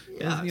 So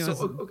yeah.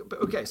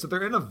 So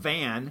they're in a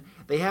van.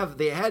 They had.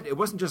 It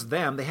wasn't just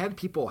them. They had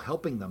people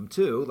helping them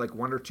too, like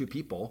one or two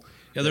people.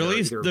 Yeah,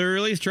 they're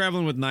at least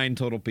traveling with 9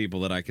 total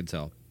people that I could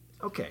tell.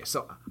 Okay,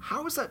 so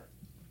how is that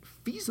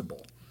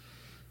feasible?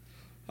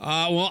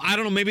 Well, I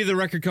don't know. Maybe the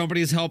record company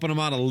is helping them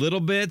out a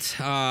little bit.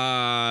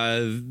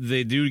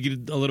 They do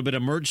get a little bit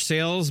of merch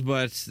sales,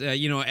 but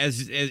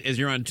as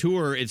you're on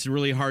tour, it's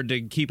really hard to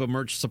keep a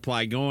merch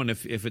supply going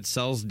if it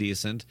sells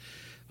decent.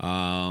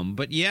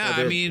 But yeah,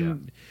 I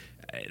mean.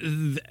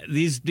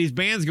 These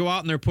bands go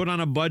out and they're put on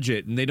a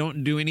budget, and they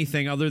don't do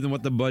anything other than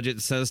what the budget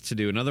says to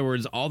do. In other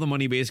words, all the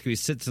money basically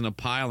sits in a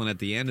pile, and at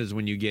the end is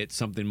when you get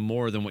something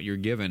more than what you're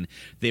given.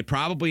 They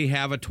probably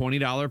have a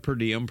 $20 per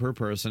diem per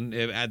person.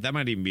 That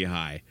might even be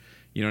high.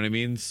 You know what I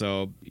mean?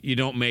 So you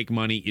don't make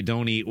money, you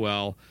don't eat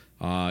well.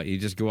 You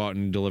just go out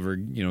and deliver,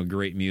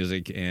 great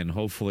music, and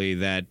hopefully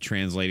that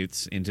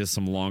translates into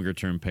some longer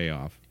term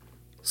payoff.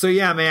 So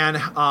yeah,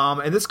 man,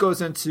 and this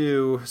goes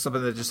into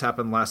something that just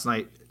happened last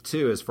night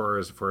too, as far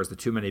as the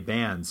too many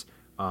bands.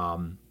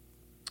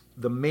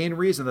 The main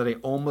reason that I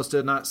almost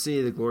did not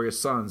see the Glorious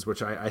Sons,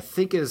 which I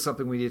think is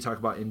something we need to talk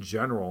about in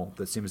general,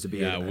 that seems to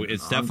be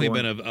it's definitely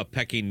been a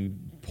pecking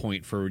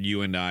point for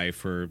you and I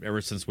ever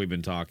since we've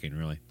been talking,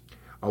 really.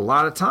 A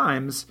lot of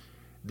times,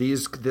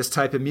 this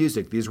type of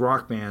music, these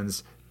rock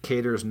bands,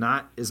 caters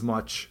not as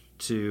much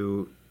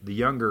to the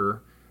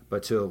younger,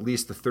 but to at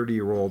least the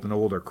 30-year-old and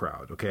older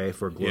crowd, okay,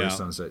 for Glorious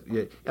Sons.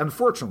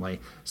 Unfortunately,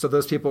 so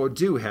those people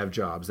do have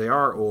jobs. They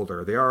are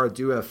older. They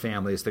do have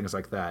families, things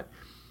like that.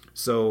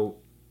 So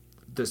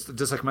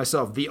just like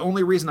myself, the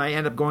only reason I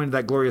end up going to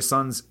that Gloria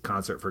Sons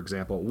concert, for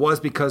example, was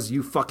because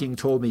you fucking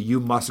told me you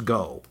must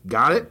go.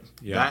 Got it?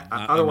 Yeah.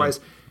 Otherwise,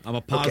 I'm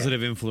a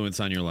positive influence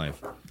on your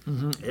life.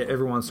 Mm-hmm.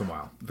 Every once in a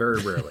while,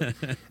 very rarely.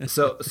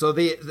 so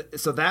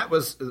that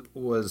was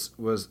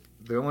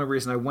the only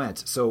reason I went.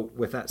 So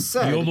with that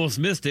said, you almost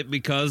missed it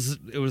because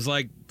it was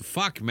like,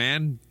 fuck,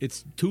 man,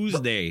 it's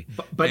Tuesday.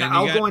 But and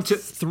I'll you got go into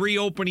 3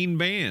 opening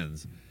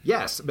bands.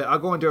 Yes, but I'll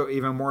go into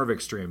even more of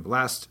extreme.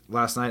 Last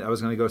night I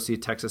was going to go see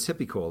Texas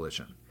Hippie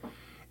Coalition,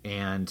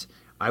 and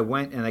I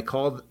went and I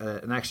called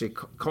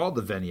called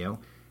the venue.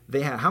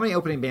 They had, how many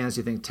opening bands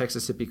do you think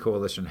Texas Hippie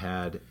Coalition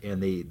had?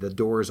 And the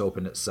doors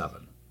opened at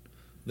 7.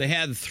 They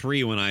had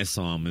 3 when I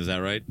saw them. Is that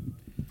right?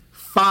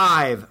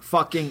 5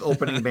 fucking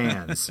opening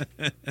bands.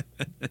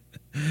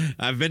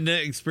 I've been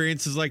to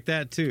experiences like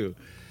that too.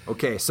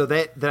 Okay, so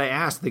that I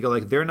asked, they go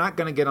like, they're not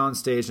going to get on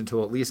stage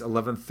until at least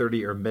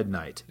 11:30 or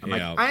midnight. I'm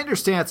like, I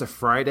understand it's a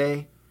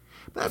Friday,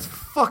 but that's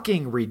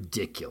fucking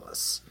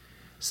ridiculous.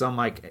 So I'm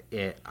like,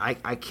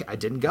 I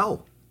didn't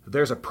go.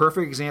 There's a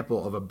perfect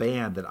example of a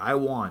band that I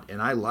want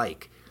and I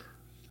like,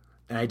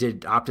 and I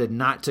opted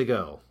not to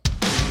go.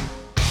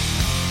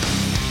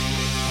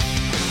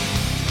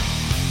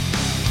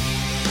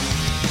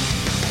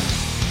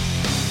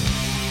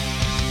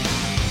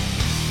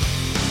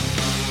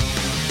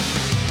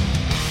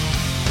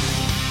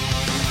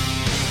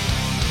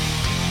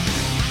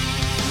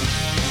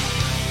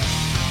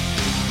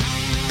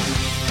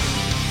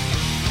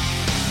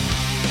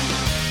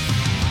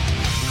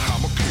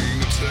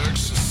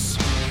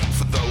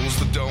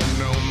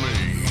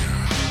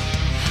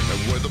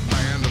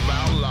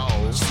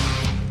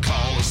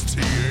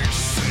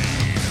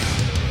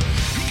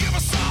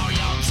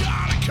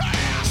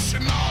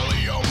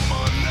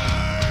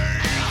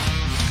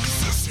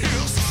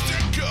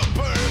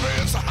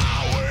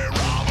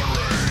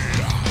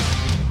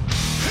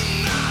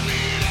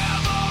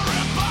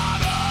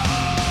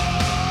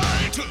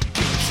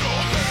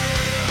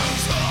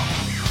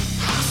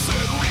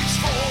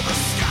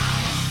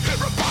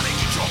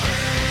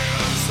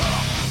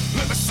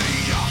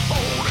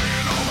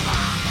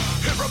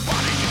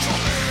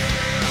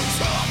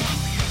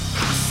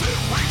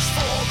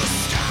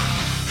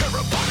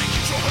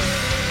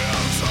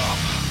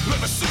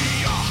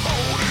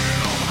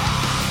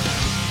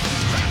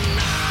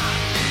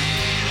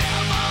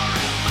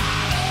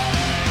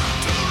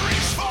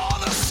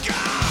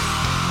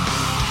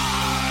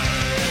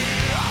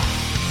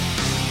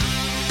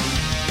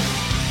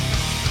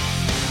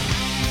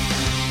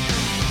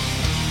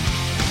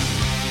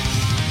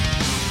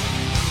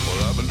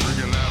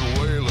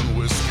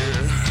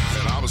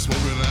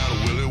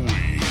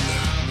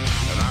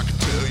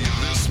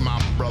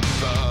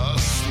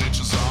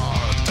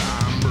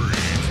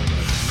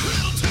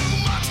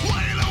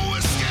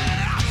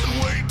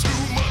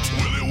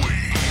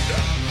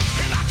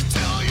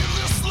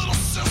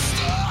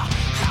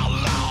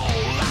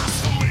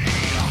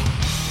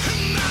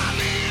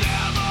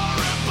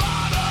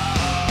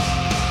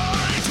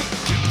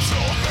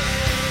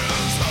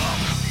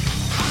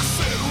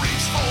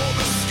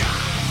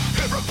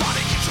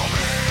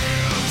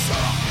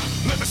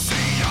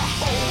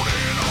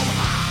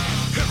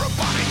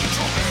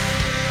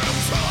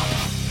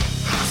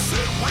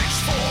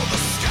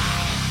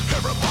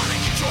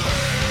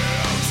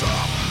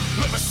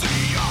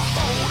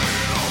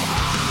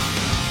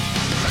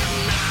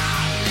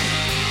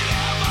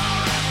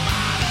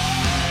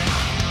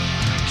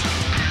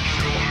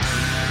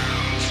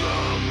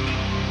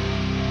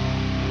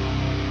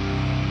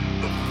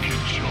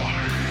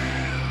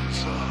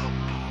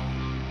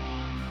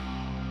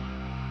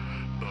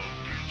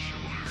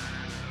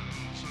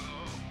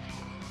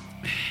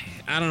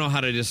 I don't know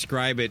how to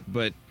describe it,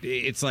 but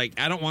it's like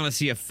I don't want to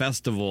see a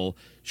festival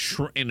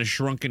in a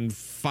shrunken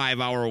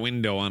 5-hour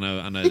window in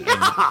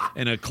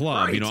a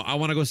club. Right. You know, I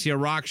want to go see a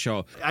rock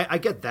show. I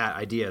get that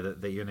idea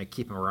that you're going to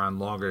keep them around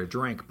longer to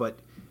drink, but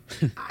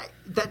it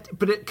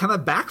kind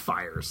of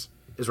backfires.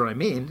 Is what I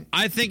mean.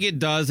 I think it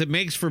does. It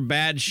makes for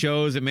bad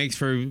shows. It makes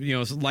for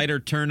lighter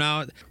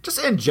turnout.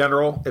 Just in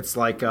general, it's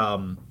like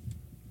the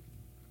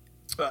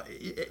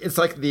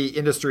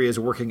industry is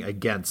working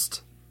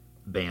against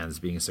bands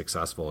being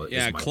successful.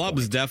 Yeah,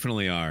 clubs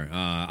definitely are.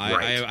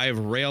 Right. I have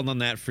railed on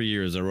that for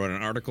years. I wrote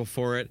an article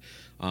for it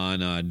on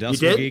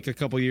Decibel Geek a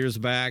couple years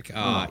back.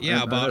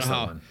 About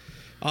how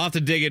I'll have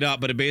to dig it up,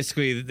 but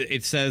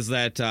it says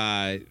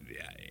that.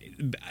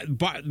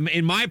 But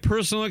in my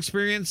personal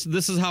experience,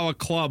 this is how a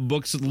club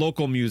books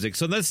local music.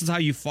 So this is how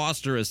you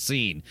foster a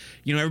scene.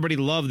 You know, everybody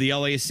loved the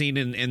LA scene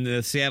and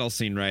the Seattle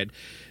scene, right?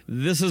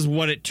 This is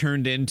what it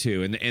turned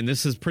into, and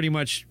this is pretty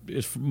much,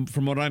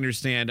 from what I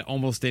understand,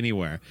 almost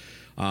anywhere.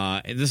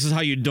 This is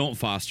how you don't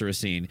foster a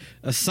scene.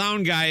 A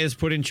sound guy is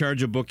put in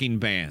charge of booking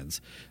bands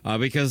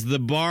because the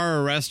bar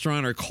or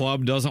restaurant or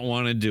club doesn't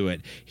want to do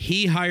it.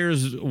 He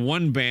hires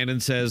one band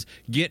and says,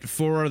 get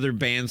 4 other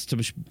bands to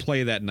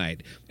play that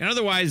night. And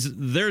otherwise,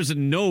 there's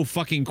no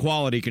fucking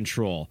quality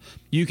control.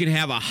 You can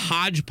have a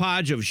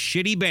hodgepodge of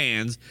shitty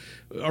bands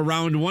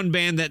around one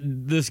band that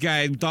this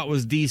guy thought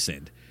was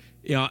decent.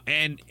 You know,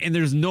 and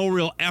there's no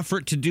real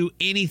effort to do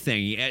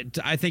anything.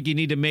 I think you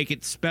need to make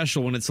it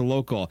special when it's a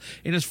local.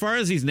 And as far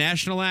as these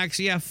national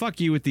acts, yeah, fuck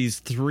you with these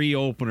 3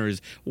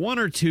 openers, 1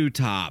 or 2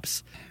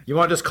 tops. You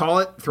want to just call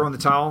it? Throw in the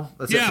towel?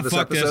 That's it for this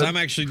fuck episode? this. I'm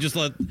actually just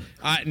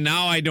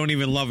now I don't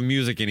even love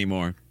music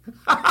anymore.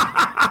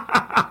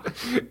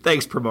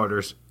 Thanks,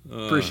 promoters.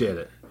 Appreciate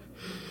it.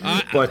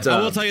 But I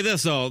will tell you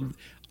this though,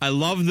 I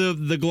love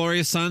the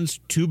Glorious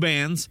Sons, 2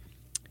 bands.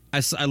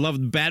 I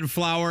loved Bad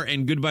Flower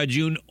and Goodbye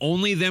June,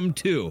 only them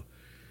 2.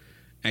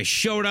 I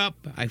showed up,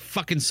 I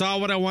fucking saw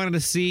what I wanted to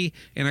see,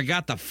 and I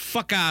got the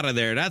fuck out of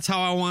there. That's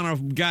how I want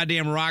a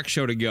goddamn rock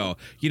show to go.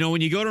 You know,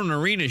 when you go to an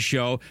arena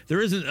show,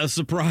 there isn't a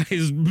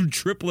surprise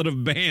triplet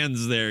of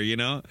bands there, you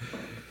know?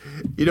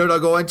 You know what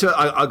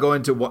I'll go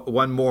into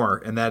one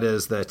more, and that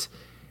is that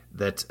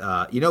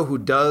you know who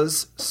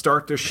does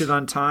start their shit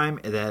on time?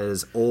 And that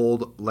is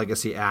old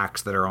legacy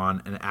acts that are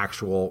on an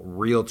actual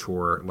real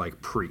tour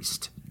like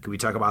Priest. Can we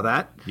talk about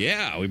that?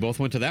 Yeah, we both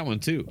went to that one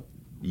too.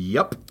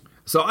 Yep.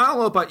 So I don't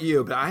know about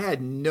you, but I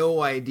had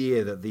no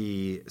idea that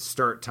the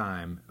start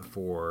time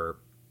for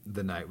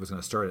the night was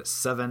going to start at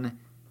 7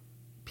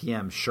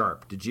 p.m.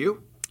 sharp. Did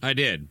you? I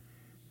did.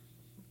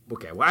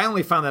 Okay. Well, I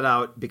only found that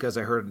out because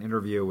I heard an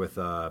interview with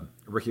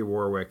Ricky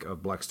Warwick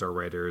of Black Star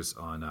Writers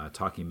on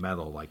Talking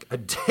Metal like a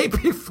day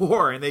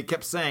before, and they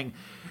kept saying,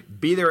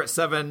 "Be there at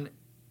 7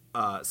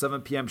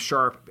 p.m.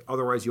 sharp,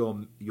 otherwise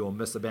you'll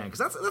miss the band,"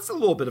 because that's a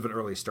little bit of an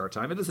early start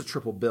time. It is a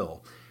triple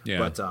bill,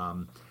 but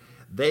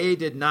they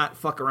did not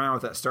fuck around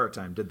with that start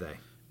time, did they?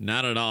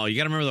 Not at all. You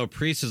got to remember, though,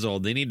 Priest is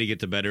old. They need to get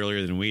to bed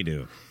earlier than we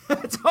do.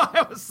 That's what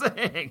I was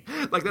saying.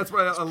 Like, that's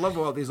what I love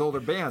about these older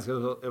bands. It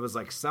was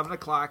like 7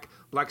 o'clock,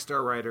 Black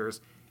Star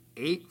Riders,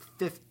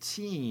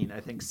 8:15, I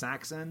think,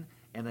 Saxon,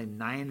 and then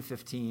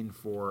 9:15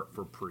 for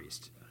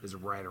Priest. Is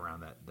right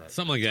around that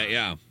something like that,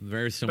 yeah.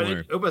 Very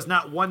similar. But it was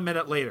not 1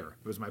 minute later,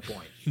 was my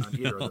point, on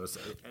either of those.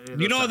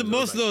 You know,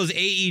 most of those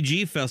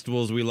AEG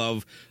festivals we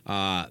love,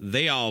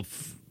 they all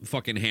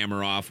fucking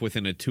hammer off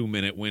within a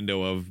 2-minute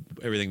window of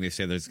everything they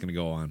say that's going to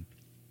go on.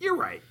 You're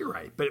right.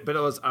 But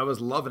I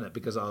was loving it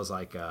because I was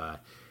like,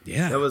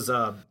 yeah. It was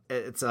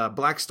it's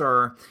Black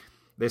Star.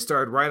 They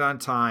started right on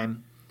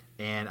time,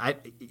 and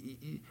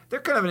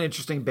they're kind of an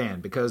interesting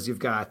band because you've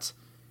got,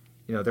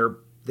 you know,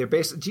 they're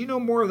based. Do you know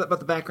more about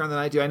the background than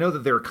I do? I know that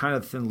they were kind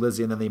of Thin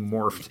Lizzy, and then they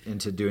morphed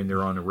into doing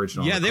their own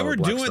original. Yeah, they were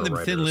doing the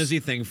Writers. Thin Lizzy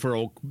thing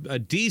for a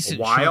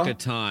decent chunk of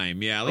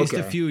time. Yeah, at least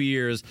a few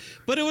years.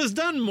 But it was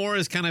done more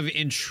as kind of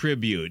in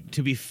tribute,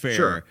 to be fair.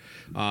 Sure.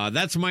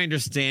 That's my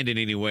understanding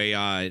anyway.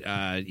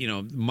 You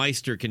know,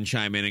 Meister can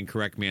chime in and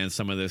correct me on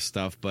some of this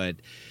stuff, but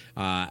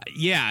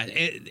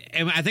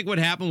and I think what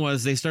happened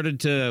was they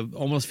started to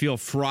almost feel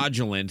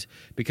fraudulent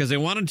because they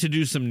wanted to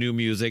do some new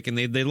music, and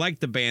they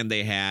liked the band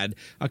they had.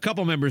 A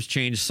couple members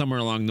changed somewhere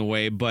along the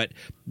way, but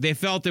they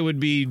felt it would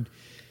be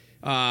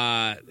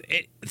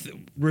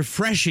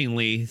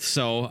refreshingly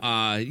so,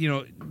 you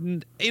know,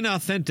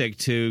 inauthentic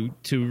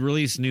to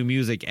release new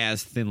music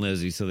as Thin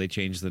Lizzy, so they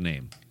changed the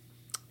name.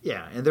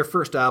 Yeah, and their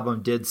first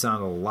album did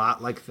sound a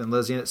lot like Thin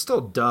Lizzy, and it still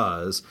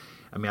does.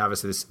 I mean,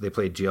 obviously, they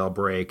played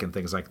Jailbreak and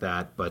things like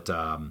that. But,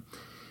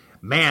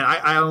 man,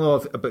 I don't know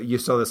if you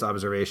saw this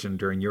observation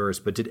during yours,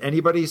 but did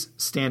anybody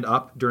stand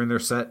up during their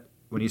set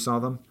when you saw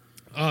them?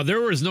 There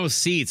was no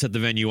seats at the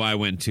venue I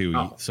went to,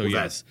 so well,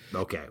 yes.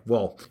 Okay.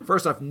 Well,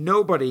 first off,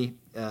 nobody,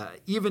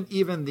 even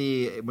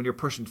when you're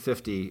pushing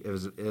 50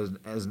 as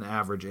an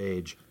average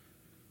age,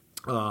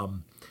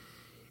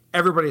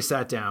 everybody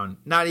sat down.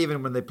 Not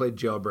even when they played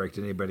Jailbreak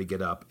did anybody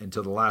get up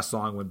until the last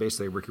song when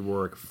basically Ricky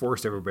Warwick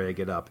forced everybody to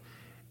get up.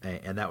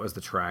 And that was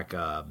the track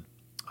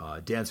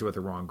Dancing with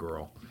the Wrong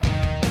Girl.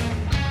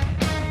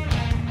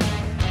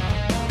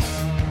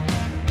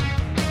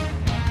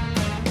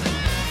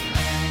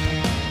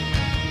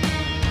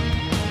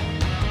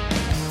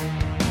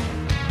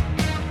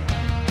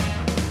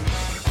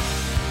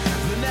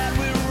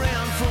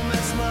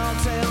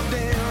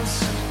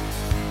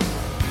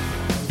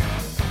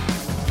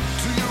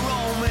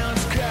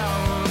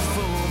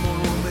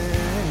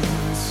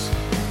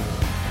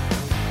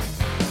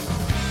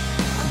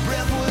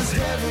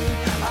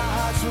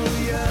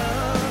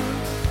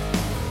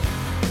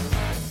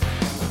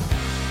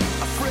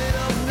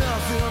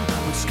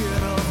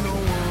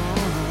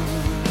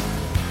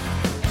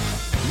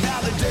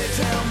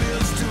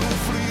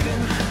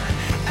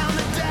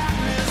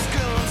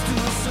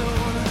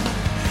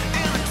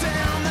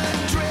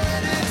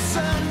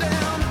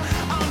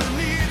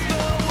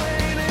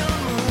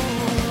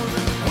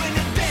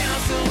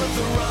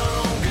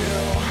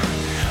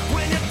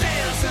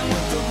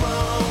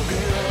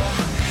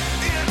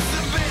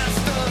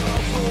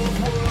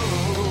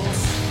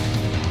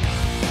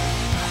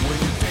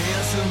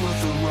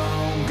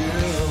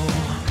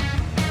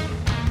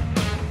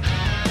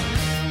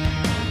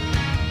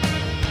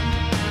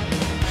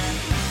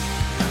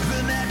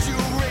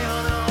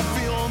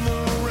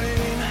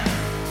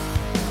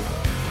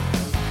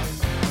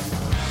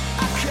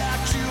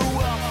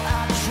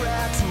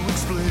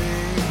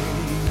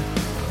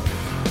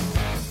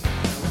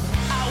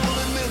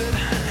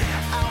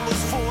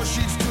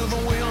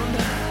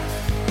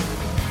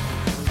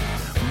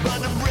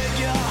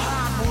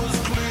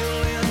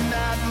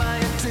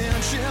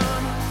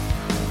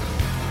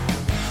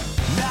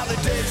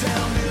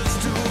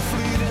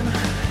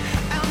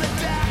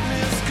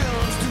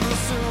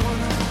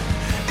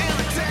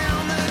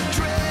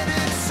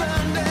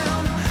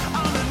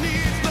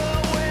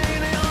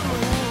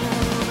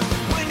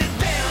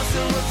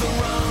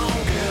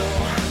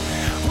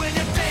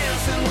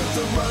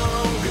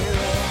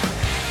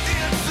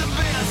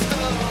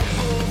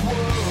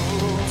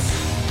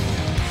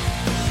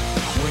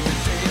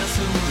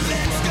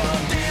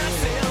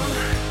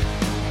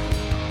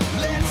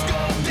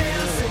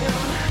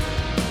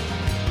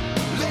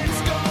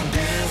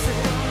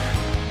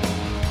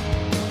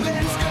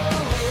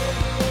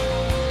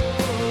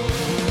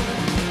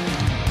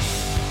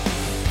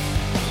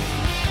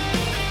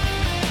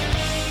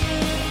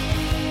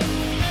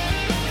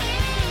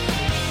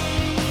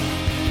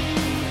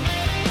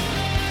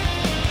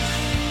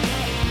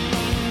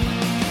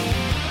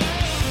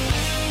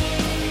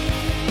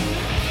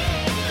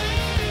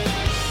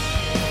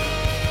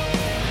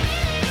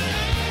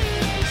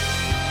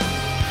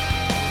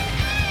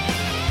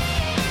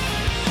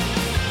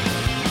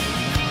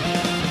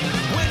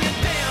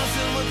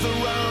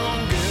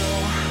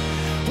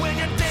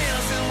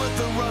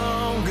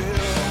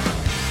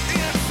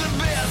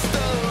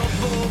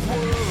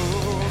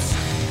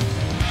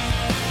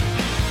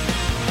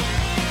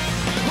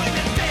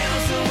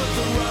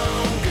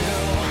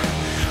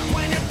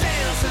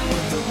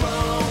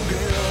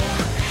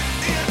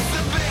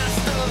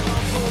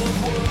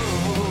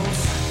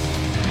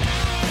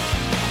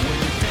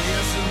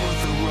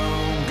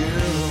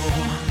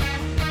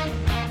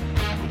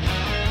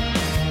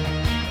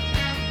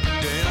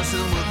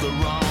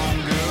 the wrong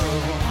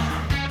girl.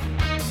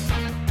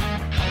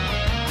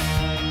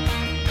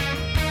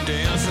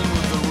 Dancing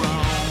with the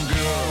wrong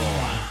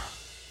girl.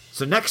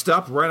 So next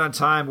up, right on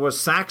time, was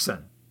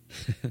Saxon.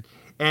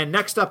 And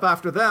next up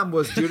after them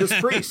was Judas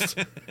Priest.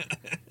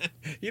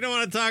 You don't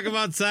want to talk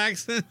about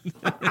Saxon?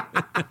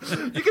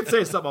 You can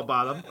say something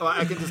about him.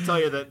 I can just tell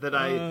you that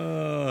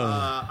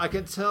I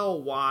can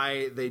tell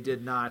why they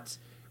did not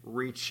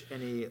reach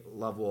any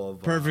level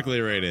of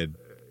Perfectly rated.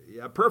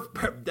 Yeah,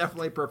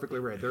 definitely perfectly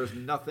rated. There's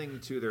nothing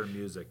to their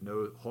music,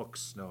 no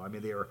hooks, no. I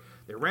mean, they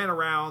ran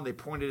around, they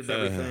pointed at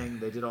everything,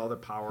 they did all the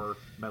power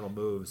metal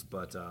moves,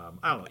 but I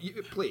don't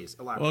know. Please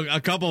elaborate. Well,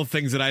 a couple of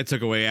things that I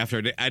took away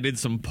after I did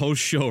some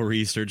post-show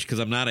research because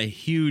I'm not a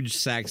huge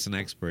Saxon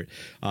expert.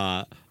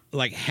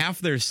 Like half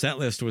their set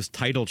list was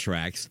title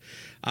tracks.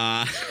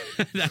 I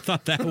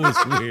thought that was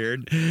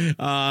weird.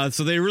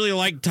 So they really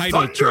like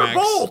title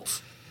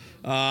tracks.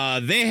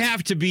 They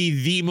have to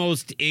be the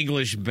most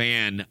English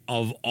band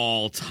of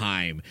all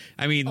time.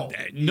 I mean,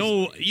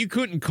 you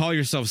couldn't call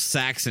yourself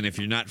Saxon if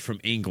you're not from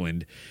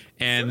England.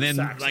 And then,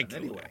 Saxon,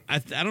 anyway. I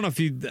don't know if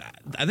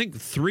I think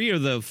 3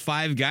 of the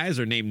 5 guys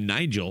are named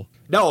Nigel.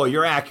 No,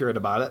 you're accurate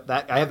about it.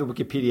 I have the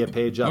Wikipedia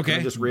page up. Okay.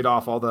 Can I just read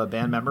off all the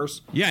band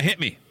members? Yeah, hit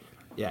me.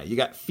 Yeah, you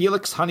got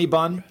Felix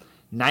Honeybun,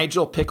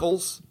 Nigel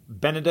Pickles,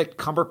 Benedict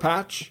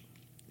Cumberpatch,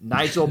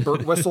 Nigel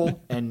Birtwhistle,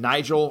 and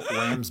Nigel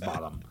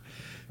Ramsbottom.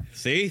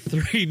 See?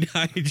 3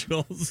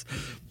 Nigels.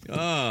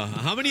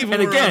 How many of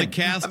them are on the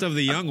cast of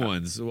the young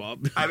ones? Well,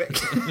 I mean,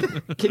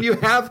 can you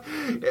have...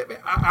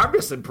 I'm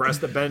just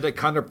impressed that Benedict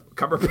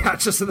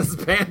Cumberpatch is in this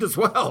band as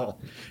well.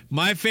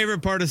 My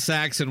favorite part of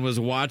Saxon was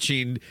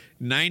watching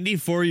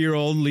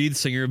 94-year-old lead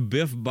singer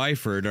Biff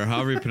Byford, or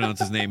however you pronounce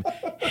his name,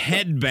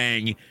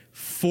 headbang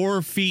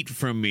 4 feet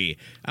from me.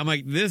 I'm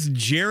like, this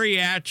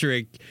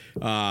geriatric...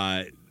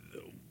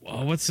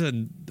 what's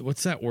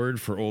that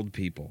word for old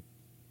people?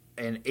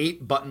 An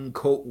 8-button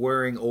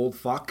coat-wearing old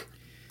fuck.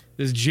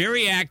 This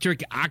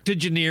geriatric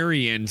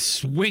octogenarian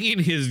swinging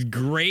his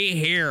gray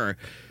hair.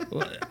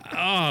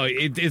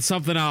 It's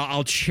something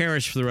I'll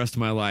cherish for the rest of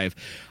my life.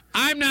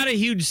 I'm not a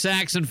huge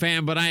Saxon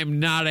fan, but I am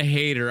not a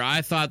hater.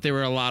 I thought they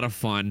were a lot of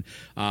fun.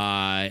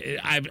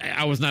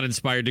 I was not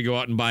inspired to go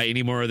out and buy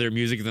any more of their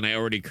music than I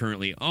already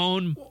currently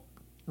own.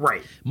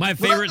 Right. My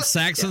favorite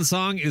Saxon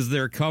song is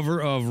their cover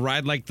of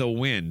Ride Like the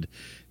Wind.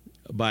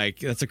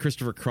 That's a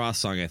Christopher Cross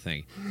song, I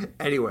think.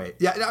 Anyway,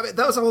 yeah, I mean,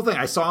 that was the whole thing.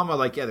 I saw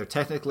them, they're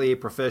technically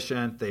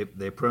proficient. They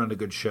put on a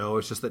good show.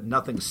 It's just that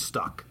nothing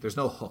stuck. There's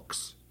no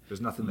hooks.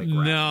 There's nothing they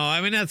grab. No, I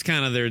mean, that's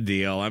kind of their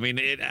deal. I mean,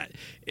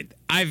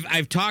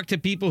 I've talked to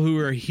people who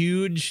are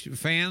huge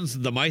fans,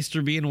 the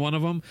Meister being one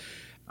of them.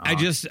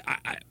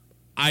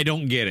 I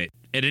don't get it.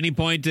 At any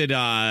point, did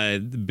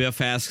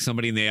Biff ask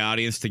somebody in the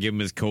audience to give him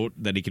his coat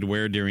that he could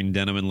wear during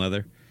Denim and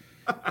Leather?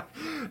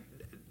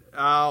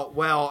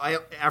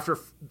 After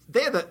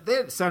they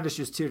had sound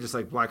issues too, just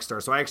like Black Star.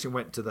 So I actually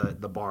went to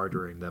the bar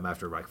during them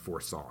after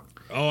 4th song.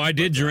 Oh, I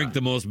did drink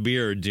the most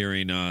beer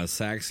during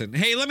Saxon.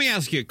 Hey, let me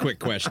ask you a quick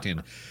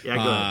question. Yeah,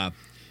 go ahead.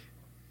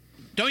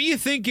 Don't you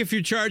think if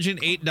you're charging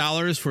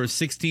 $8 for a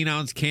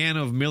 16-ounce can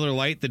of Miller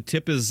Lite, the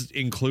tip is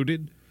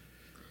included?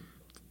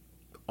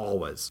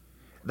 Always.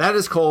 That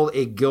is called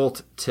a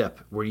guilt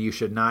tip, where you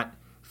should not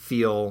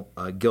feel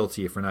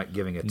guilty if you're not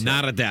giving a tip.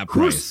 Not at that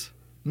price.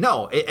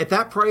 No, at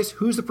that price,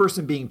 who's the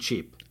person being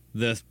cheap?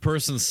 The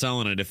person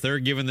selling it. If they're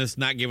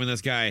not giving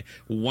this guy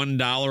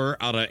 $1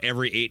 out of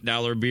every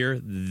 $8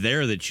 beer,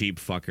 they're the cheap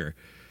fucker.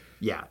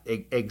 Yeah,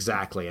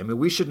 exactly. I mean,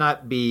 we should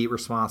not be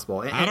responsible.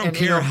 I don't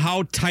care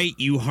how tight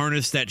you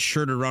harness that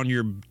shirt around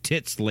your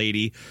tits,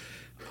 lady.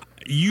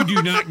 You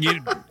do not get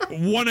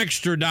 $1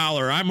 extra.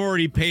 I'm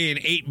already paying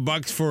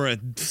 $8 for a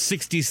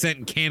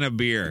 60-cent can of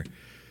beer.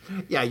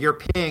 Yeah, you're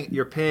paying a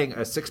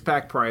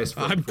 6-pack price.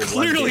 I'm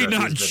clearly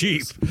not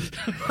cheap.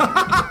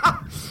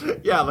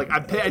 Yeah,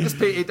 I just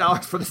paid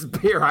 $8 for this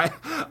beer.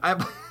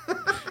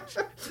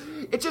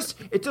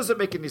 It doesn't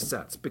make any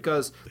sense,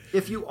 because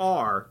if you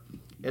are,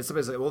 and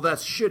somebody's like, well,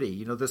 that's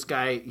shitty. This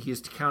guy,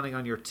 he's counting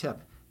on your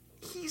tip.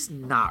 He's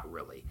not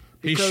really.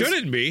 He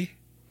shouldn't be.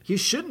 He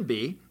shouldn't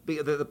be.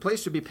 The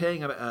place should be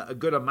paying a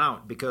good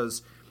amount,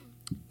 because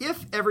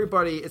if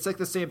everybody, it's like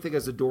the same thing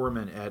as a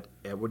doorman at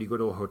when you go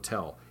to a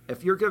hotel.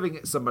 If you're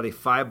giving somebody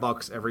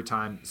 $5 every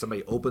time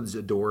somebody opens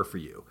a door for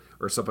you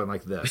or something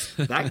like this,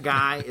 that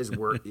guy is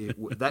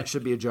that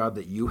should be a job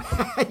that you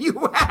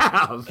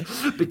have,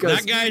 because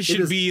that guy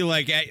should be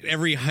like at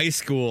every high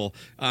school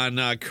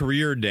on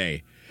career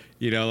day.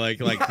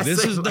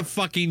 This is the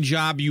fucking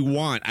job you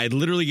want. I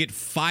literally get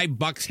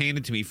 $5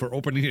 handed to me for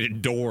opening a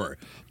door.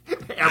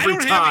 I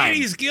don't have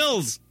any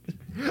skills.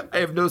 I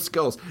have no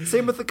skills.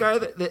 Same with the guy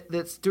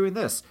that's doing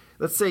this.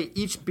 Let's say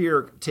each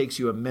beer takes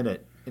you a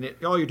minute, and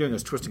all you're doing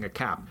is twisting a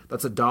cap.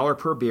 That's $1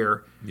 per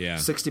beer. Yeah.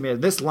 60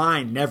 minutes. This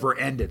line never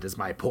ended, is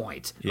my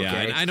point. Yeah,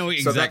 okay? I know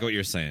exactly what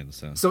you're saying.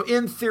 So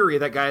in theory,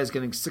 that guy is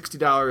getting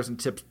 $60 in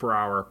tips per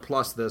hour,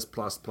 plus this,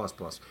 plus.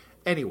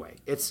 Anyway,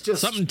 it's just...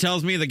 Something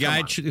tells me the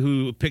guy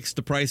who picks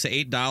the price of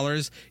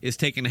 $8 is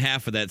taking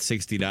half of that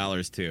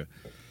 $60 too.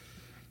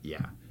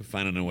 Yeah.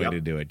 Finding a way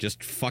to do it.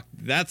 Just fuck.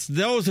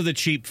 Those are the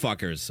cheap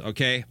fuckers,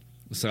 okay?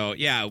 So,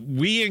 yeah,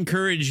 we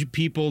encourage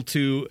people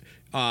to,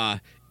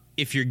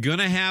 if you're going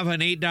to have an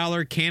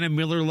 $8 can of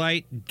Miller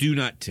Lite, do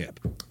not tip.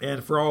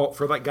 And for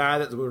that guy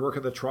that would work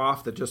at the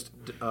trough that just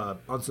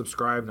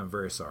unsubscribed, I'm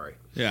very sorry.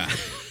 Yeah.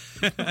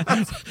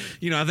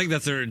 I think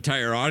that's our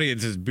entire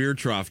audience is beer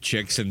trough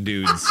chicks and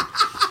dudes.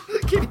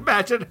 Can you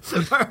imagine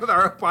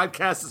our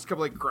podcast is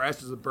completely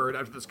crashes and burned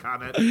after this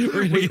comment? We're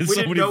gonna get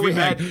didn't know we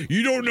had.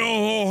 You don't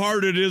know how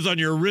hard it is on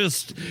your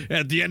wrist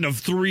at the end of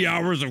 3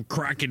 hours of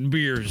cracking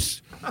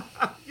beers.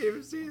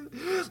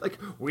 Like,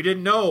 we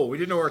didn't know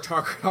our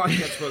target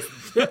audience was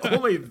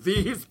only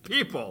these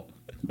people.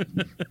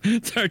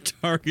 Our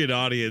target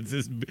audience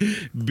is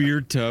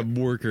beer tub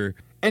worker.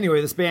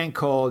 Anyway, this band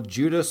called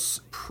Judas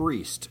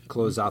Priest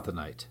closed out the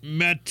night.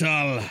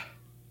 Metal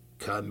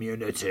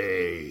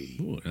Community.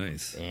 Ooh,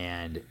 nice.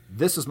 And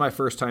this is my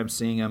first time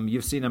seeing them.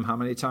 You've seen them how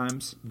many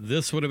times?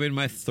 This would have been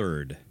my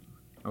third.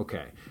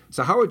 Okay.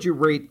 So how would you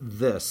rate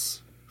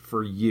this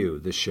for you,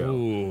 this show?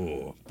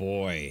 Ooh,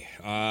 boy.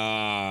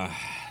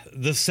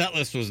 The set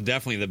list was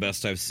definitely the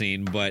best I've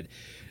seen, but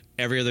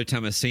every other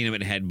time I've seen them,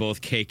 it had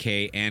both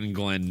KK and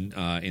Glenn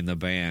in the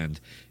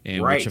band.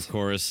 And which, of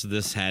course,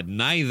 this had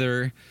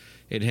neither.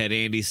 It had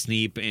Andy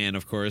Sneap and,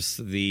 of course,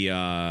 the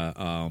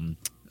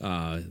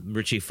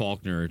Richie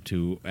Faulkner,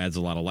 who adds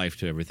a lot of life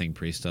to everything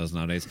Priest does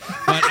nowadays.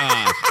 But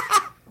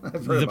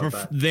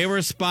they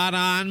were spot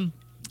on.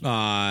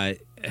 And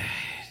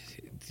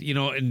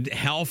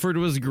Halford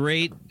was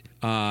great.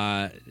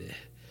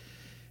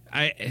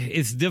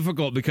 It's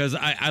difficult because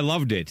I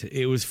loved it.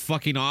 It was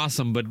fucking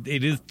awesome, but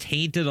it is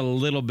tainted a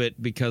little bit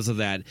because of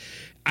that.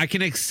 I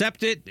can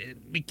accept it.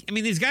 I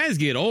mean, these guys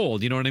get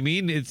old. You know what I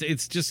mean?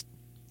 It's just.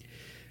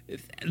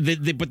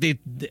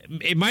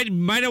 It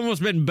might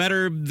almost been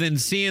better than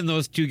seeing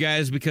those two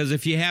guys, because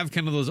if you have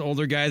kind of those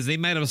older guys, they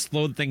might have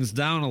slowed things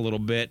down a little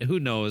bit. Who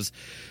knows?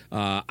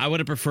 I would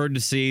have preferred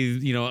to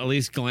see, at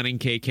least Glenn and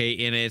KK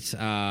in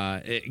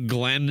it.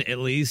 Glenn, at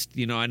least,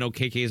 I know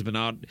KK has been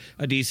out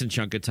a decent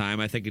chunk of time.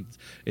 I think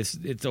it's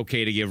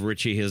okay to give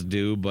Richie his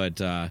due, but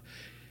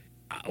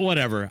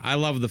whatever. I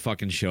love the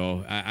fucking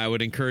show. I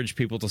would encourage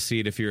people to see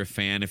it if you're a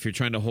fan. If you're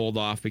trying to hold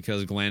off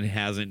because Glenn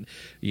hasn't,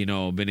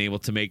 been able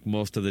to make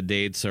most of the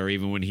dates, or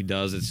even when he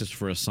does, it's just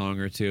for a song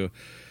or two.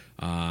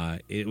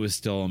 It was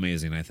still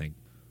amazing, I think.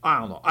 I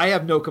don't know. I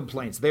have no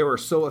complaints. They were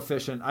so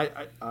efficient.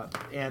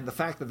 And the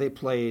fact that they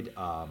played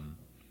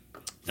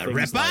the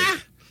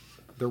Ripper,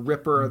 the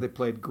Ripper. They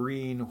played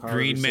Green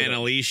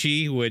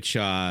Manalishi, which.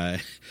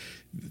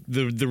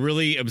 The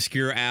really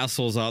obscure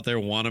assholes out there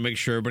want to make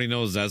sure everybody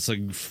knows that's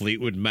a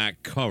Fleetwood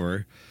Mac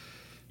cover.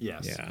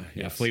 Yes. Yeah.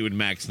 Yes. Fleetwood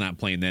Mac's not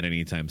playing that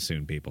anytime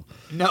soon, people.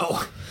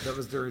 No, that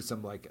was during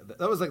some like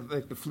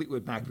the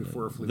Fleetwood Mac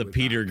before Fleetwood the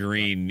Peter Mac.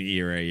 Green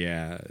era.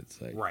 Yeah, it's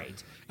like,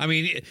 right. I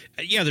mean,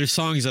 there's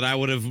songs that I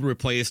would have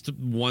replaced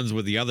ones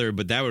with the other,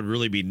 but that would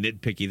really be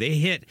nitpicky. They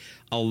hit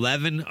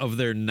 11 of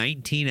their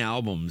 19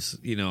 albums.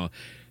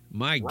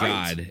 My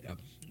God.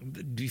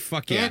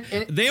 Fuck yeah.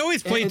 And they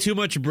always play too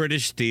much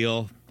British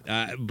steel,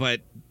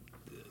 but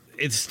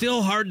it's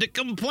still hard to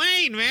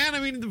complain, man. I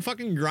mean, the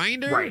fucking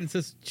Grinder. Right. It's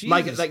just,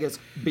 Jesus.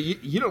 But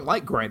you don't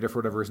like Grinder for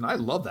whatever reason. I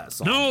love that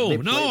song.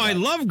 No, I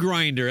love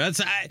Grinder.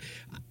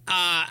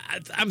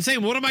 I'm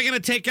saying, what am I going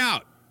to take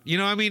out?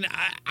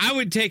 I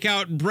would take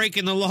out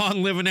Breaking the Law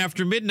and Living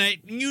After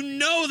Midnight.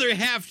 They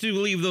have to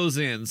leave those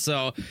in.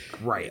 So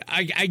right.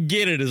 I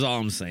get it is all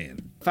I'm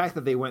saying. The fact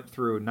that they went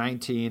through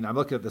 19, I'm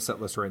looking at the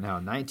set list right now,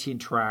 19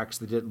 tracks.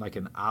 They did like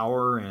an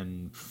hour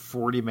and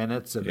 40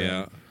 minutes.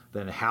 And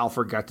then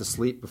Halford got to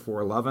sleep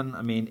before 11.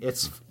 I mean,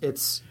 it's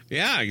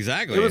yeah,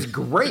 exactly. It was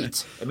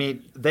great. I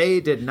mean, they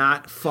did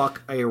not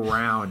fuck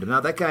around. Now,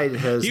 that guy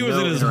has He was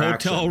in his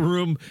hotel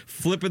room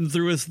flipping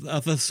through his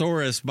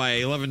thesaurus by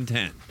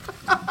 11:10.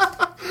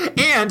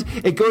 And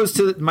it goes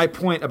to my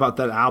point about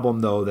that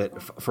album, though,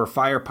 that for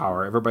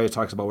Firepower, everybody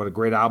talks about what a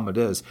great album it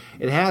is.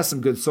 It has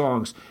some good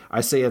songs.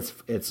 I say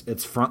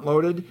it's front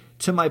loaded.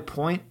 To my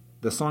point,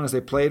 the songs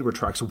they played were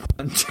tracks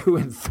 1, 2,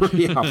 and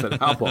 3 off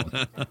that album.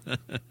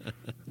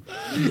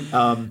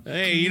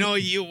 Hey,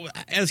 you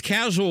as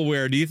casual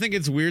wear, do you think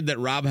it's weird that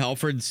Rob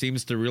Halford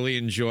seems to really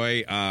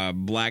enjoy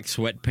black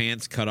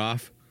sweatpants cut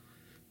off,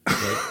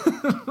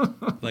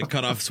 like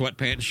cut off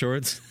sweatpants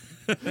shorts?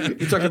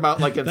 You're talking about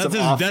like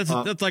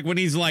that's like when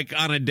he's like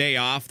on a day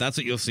off. That's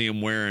what you'll see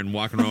him wearing,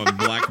 walking around with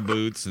black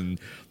boots and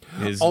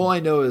his. All I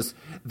know is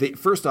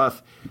first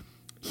off,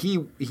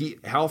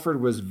 Halford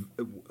was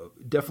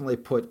definitely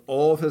put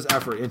all of his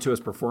effort into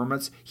his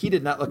performance. He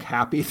did not look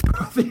happy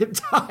throughout the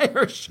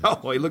entire show.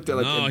 He looked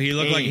at he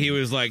looked like he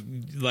was like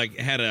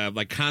had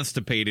a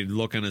constipated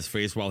look on his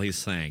face while he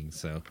sang.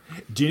 So,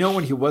 do you know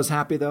when he was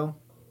happy though?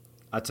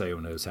 I'll tell you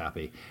when he was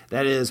happy.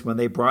 That is when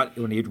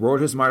he rode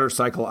his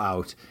motorcycle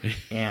out,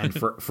 and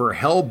for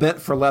Hell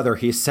Bent for Leather,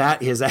 he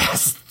sat his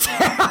ass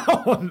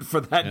down for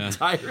that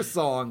entire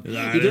song. He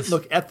didn't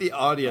look at the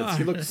audience.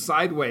 He looked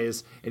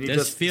sideways, and he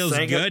just feels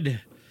sang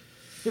good.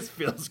 This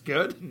feels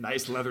good.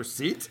 Nice leather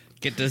seat.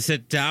 Get to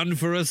sit down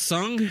for a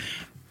song.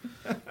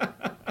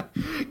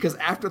 Because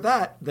after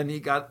that, then he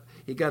got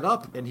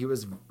up and he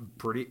was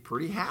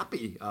pretty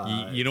happy.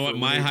 You know what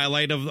my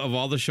highlight of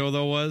all the show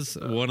though was?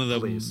 One of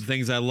the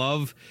things I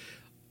love: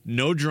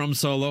 no drum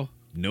solo,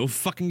 no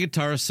fucking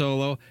guitar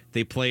solo.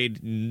 They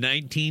played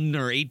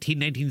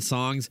 19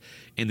 songs,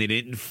 and they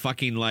didn't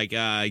fucking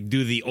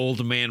do the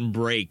old man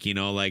break,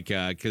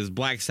 because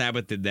Black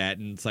Sabbath did that,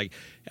 and it's like,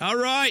 all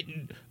right,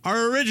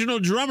 our original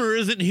drummer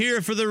isn't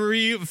here for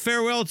the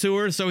farewell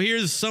tour, so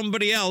here's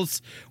somebody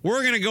else.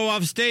 We're gonna go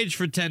off stage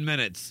for 10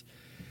 minutes.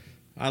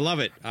 I love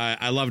it.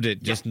 I loved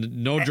it. Just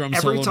no drum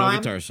solo, no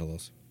guitar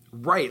solos.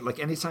 Right, like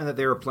anytime that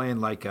they were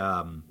playing,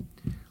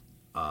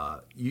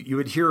 you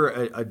would hear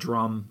a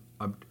drum.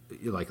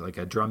 Like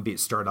a drum beat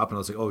start up, and I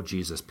was like, "Oh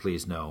Jesus,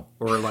 please no!"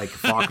 Or like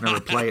Faulkner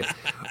would play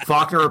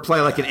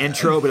like an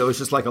intro, but it was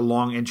just like a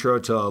long intro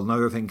to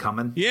another thing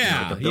coming.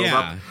 Yeah, like a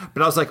build-up.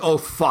 But I was like, "Oh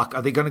fuck,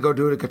 are they going to go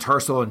do a guitar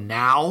solo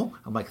now?"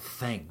 I'm like,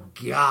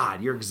 "Thank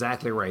God!" You're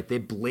exactly right. They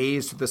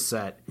blazed through the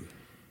set,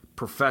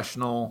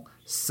 professional,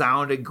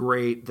 sounded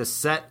great. The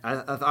set,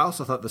 I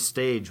also thought the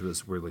stage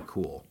was really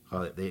cool.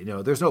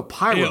 There's no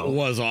pyro. It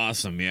was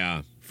awesome.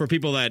 Yeah. For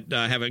people that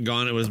haven't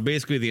gone, it was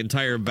basically the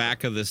entire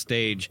back of the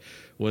stage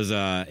was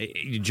a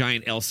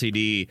giant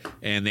LCD,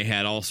 and they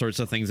had all sorts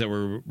of things that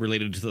were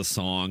related to the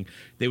song.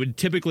 They would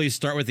typically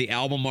start with the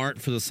album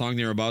art for the song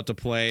they were about to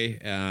play,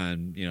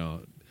 and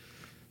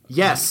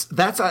Yes,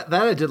 that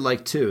I did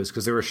like too, is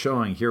because they were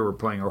showing, here we're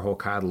playing our whole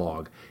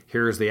catalog.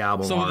 Here's the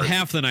album art. So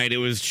half the night it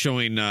was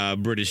showing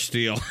British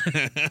Steel.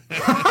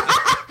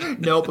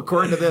 Nope,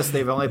 according to this,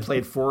 they've only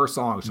played 4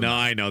 songs. No,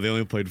 I know. They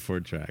only played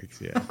 4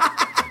 tracks, yeah.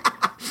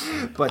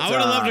 But I would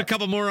have loved a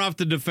couple more off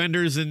the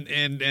Defenders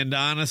and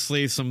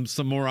honestly some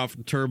more off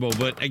Turbo.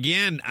 But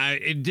again,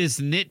 it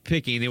just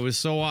nitpicking. It was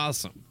so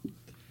awesome.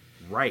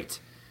 Right.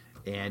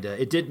 And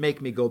it did make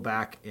me go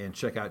back and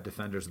check out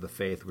Defenders of the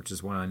Faith, which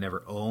is one I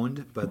never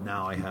owned, but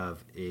now I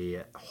have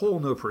a whole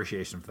new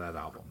appreciation for that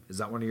album. Is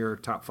that one of your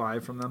top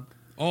 5 from them?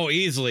 Oh,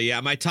 easily, yeah.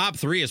 My top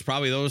 3 is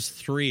probably those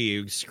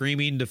 3,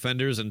 Screaming,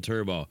 Defenders, and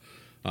Turbo.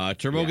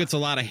 Turbo gets a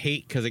lot of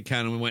hate because it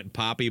kind of went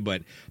poppy,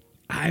 but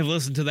I've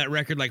listened to that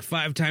record like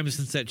 5 times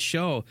since that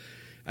show.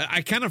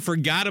 I kind of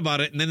forgot about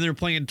it, and then they're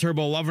playing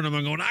Turbo Loving Them.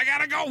 I'm going, I got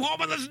to go home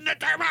and listen to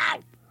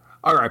Turbo!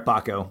 All right,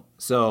 Baco.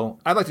 So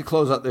I'd like to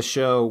close out this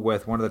show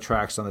with one of the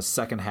tracks on the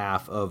second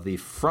half of the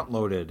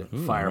front-loaded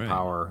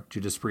Firepower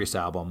Judas Priest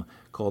album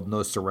called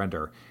No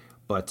Surrender.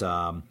 But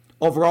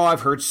overall,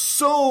 I've heard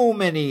so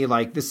many,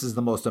 this is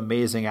the most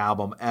amazing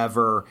album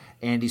ever.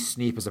 Andy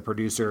Sneap is a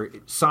producer.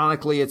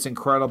 Sonically, it's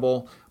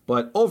incredible.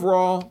 But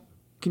overall,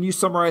 can you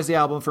summarize the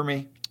album for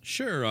me?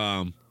 Sure.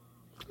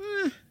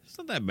 It's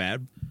not that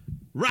bad.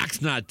 Rock's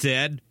not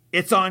dead.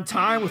 It's on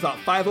time without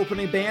 5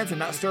 opening bands and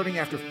not starting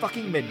after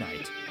fucking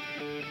midnight.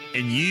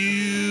 And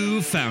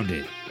you found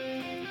it.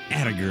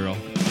 Atta girl.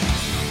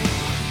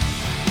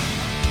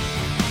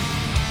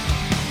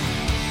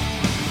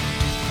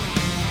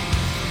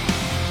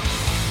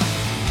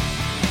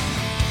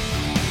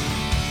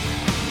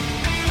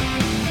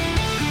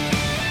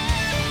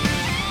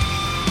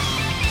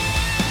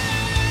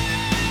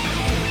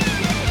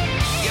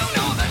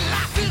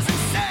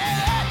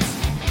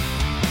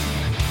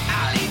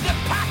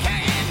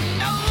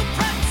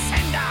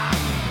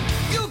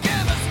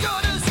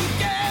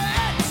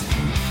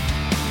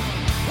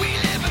 We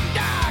live and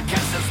die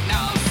 'cause there's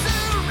no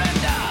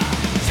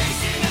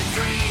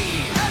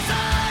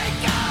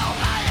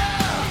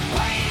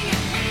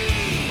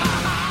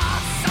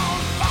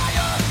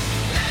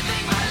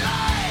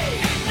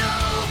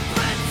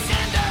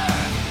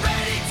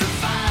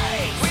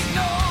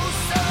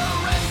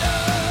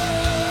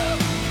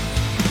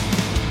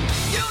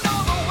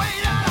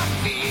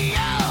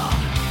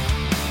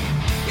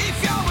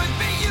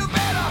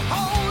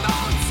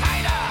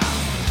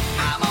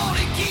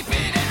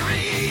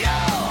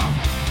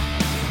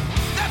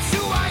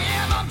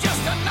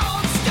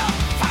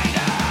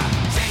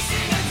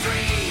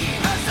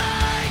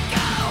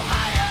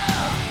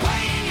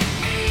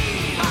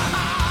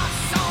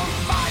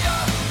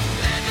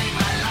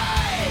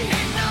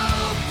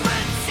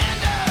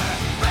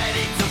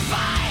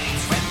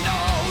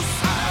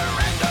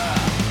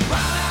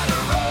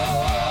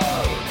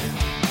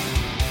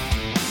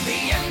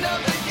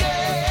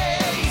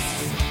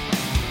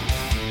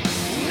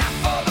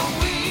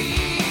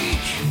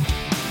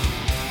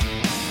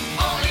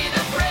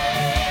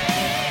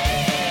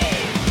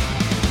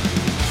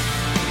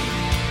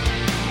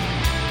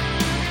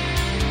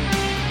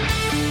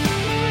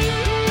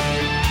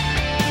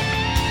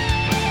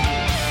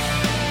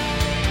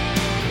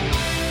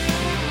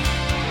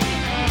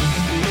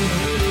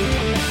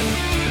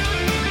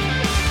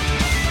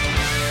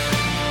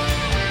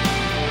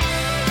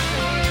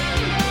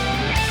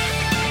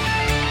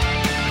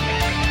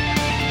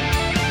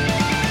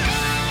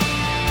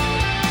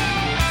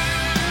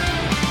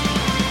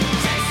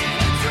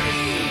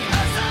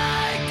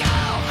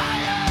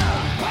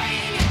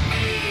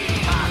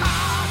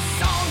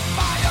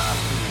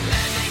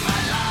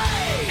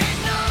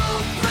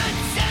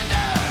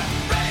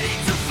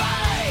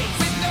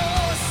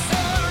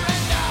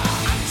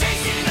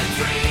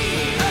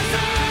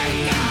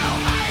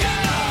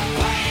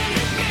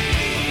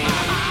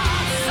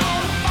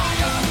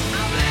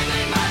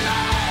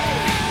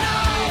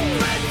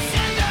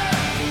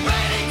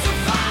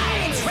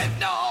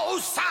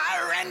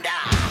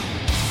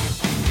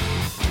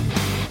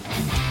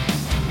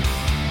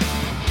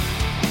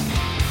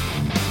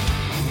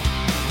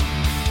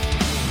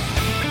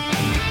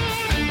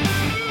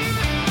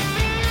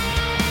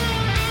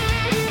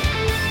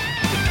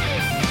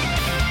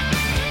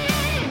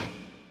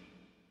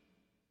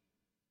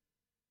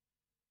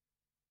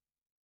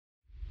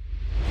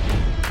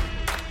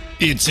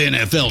It's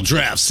NFL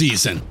draft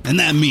season, and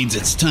that means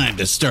it's time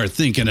to start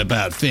thinking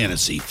about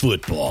fantasy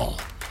football.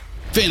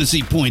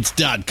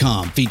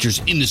 FantasyPoints.com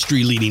features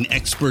industry-leading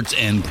experts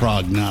and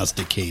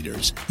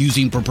prognosticators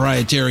using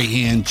proprietary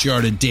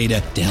hand-charted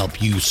data to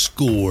help you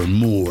score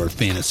more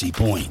fantasy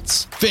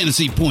points.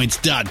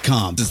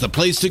 FantasyPoints.com is the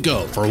place to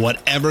go for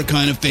whatever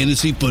kind of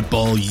fantasy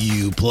football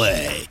you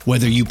play.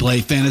 Whether you play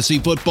fantasy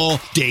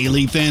football,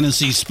 daily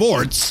fantasy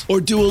sports,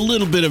 or do a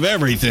little bit of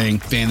everything,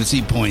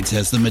 Fantasy Points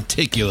has the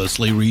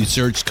meticulously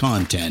researched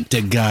content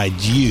to guide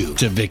you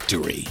to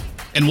victory.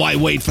 And why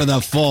wait for the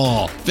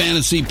fall?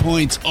 Fantasy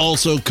Points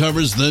also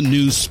covers the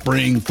new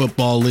spring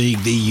football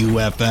league, the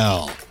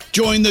UFL.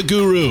 Join the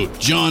guru,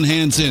 John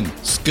Hansen,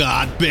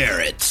 Scott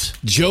Barrett,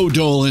 Joe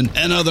Dolan,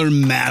 and other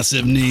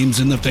massive names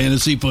in the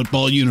fantasy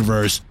football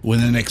universe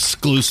with an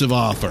exclusive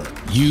offer.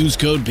 Use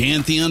code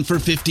Pantheon for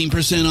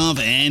 15% off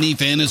any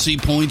Fantasy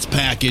Points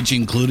package,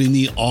 including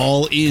the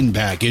all-in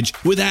package,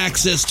 with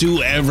access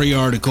to every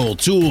article,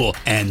 tool,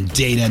 and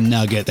data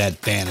nugget that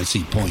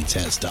Fantasy Points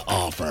has to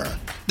offer.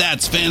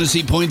 That's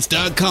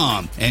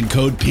FantasyPoints.com and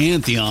code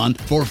Pantheon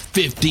for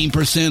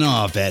 15%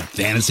 off at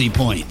Fantasy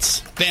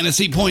Points.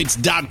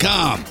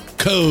 FantasyPoints.com,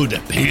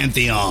 code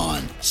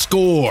Pantheon.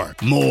 Score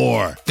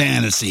more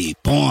fantasy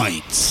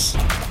points.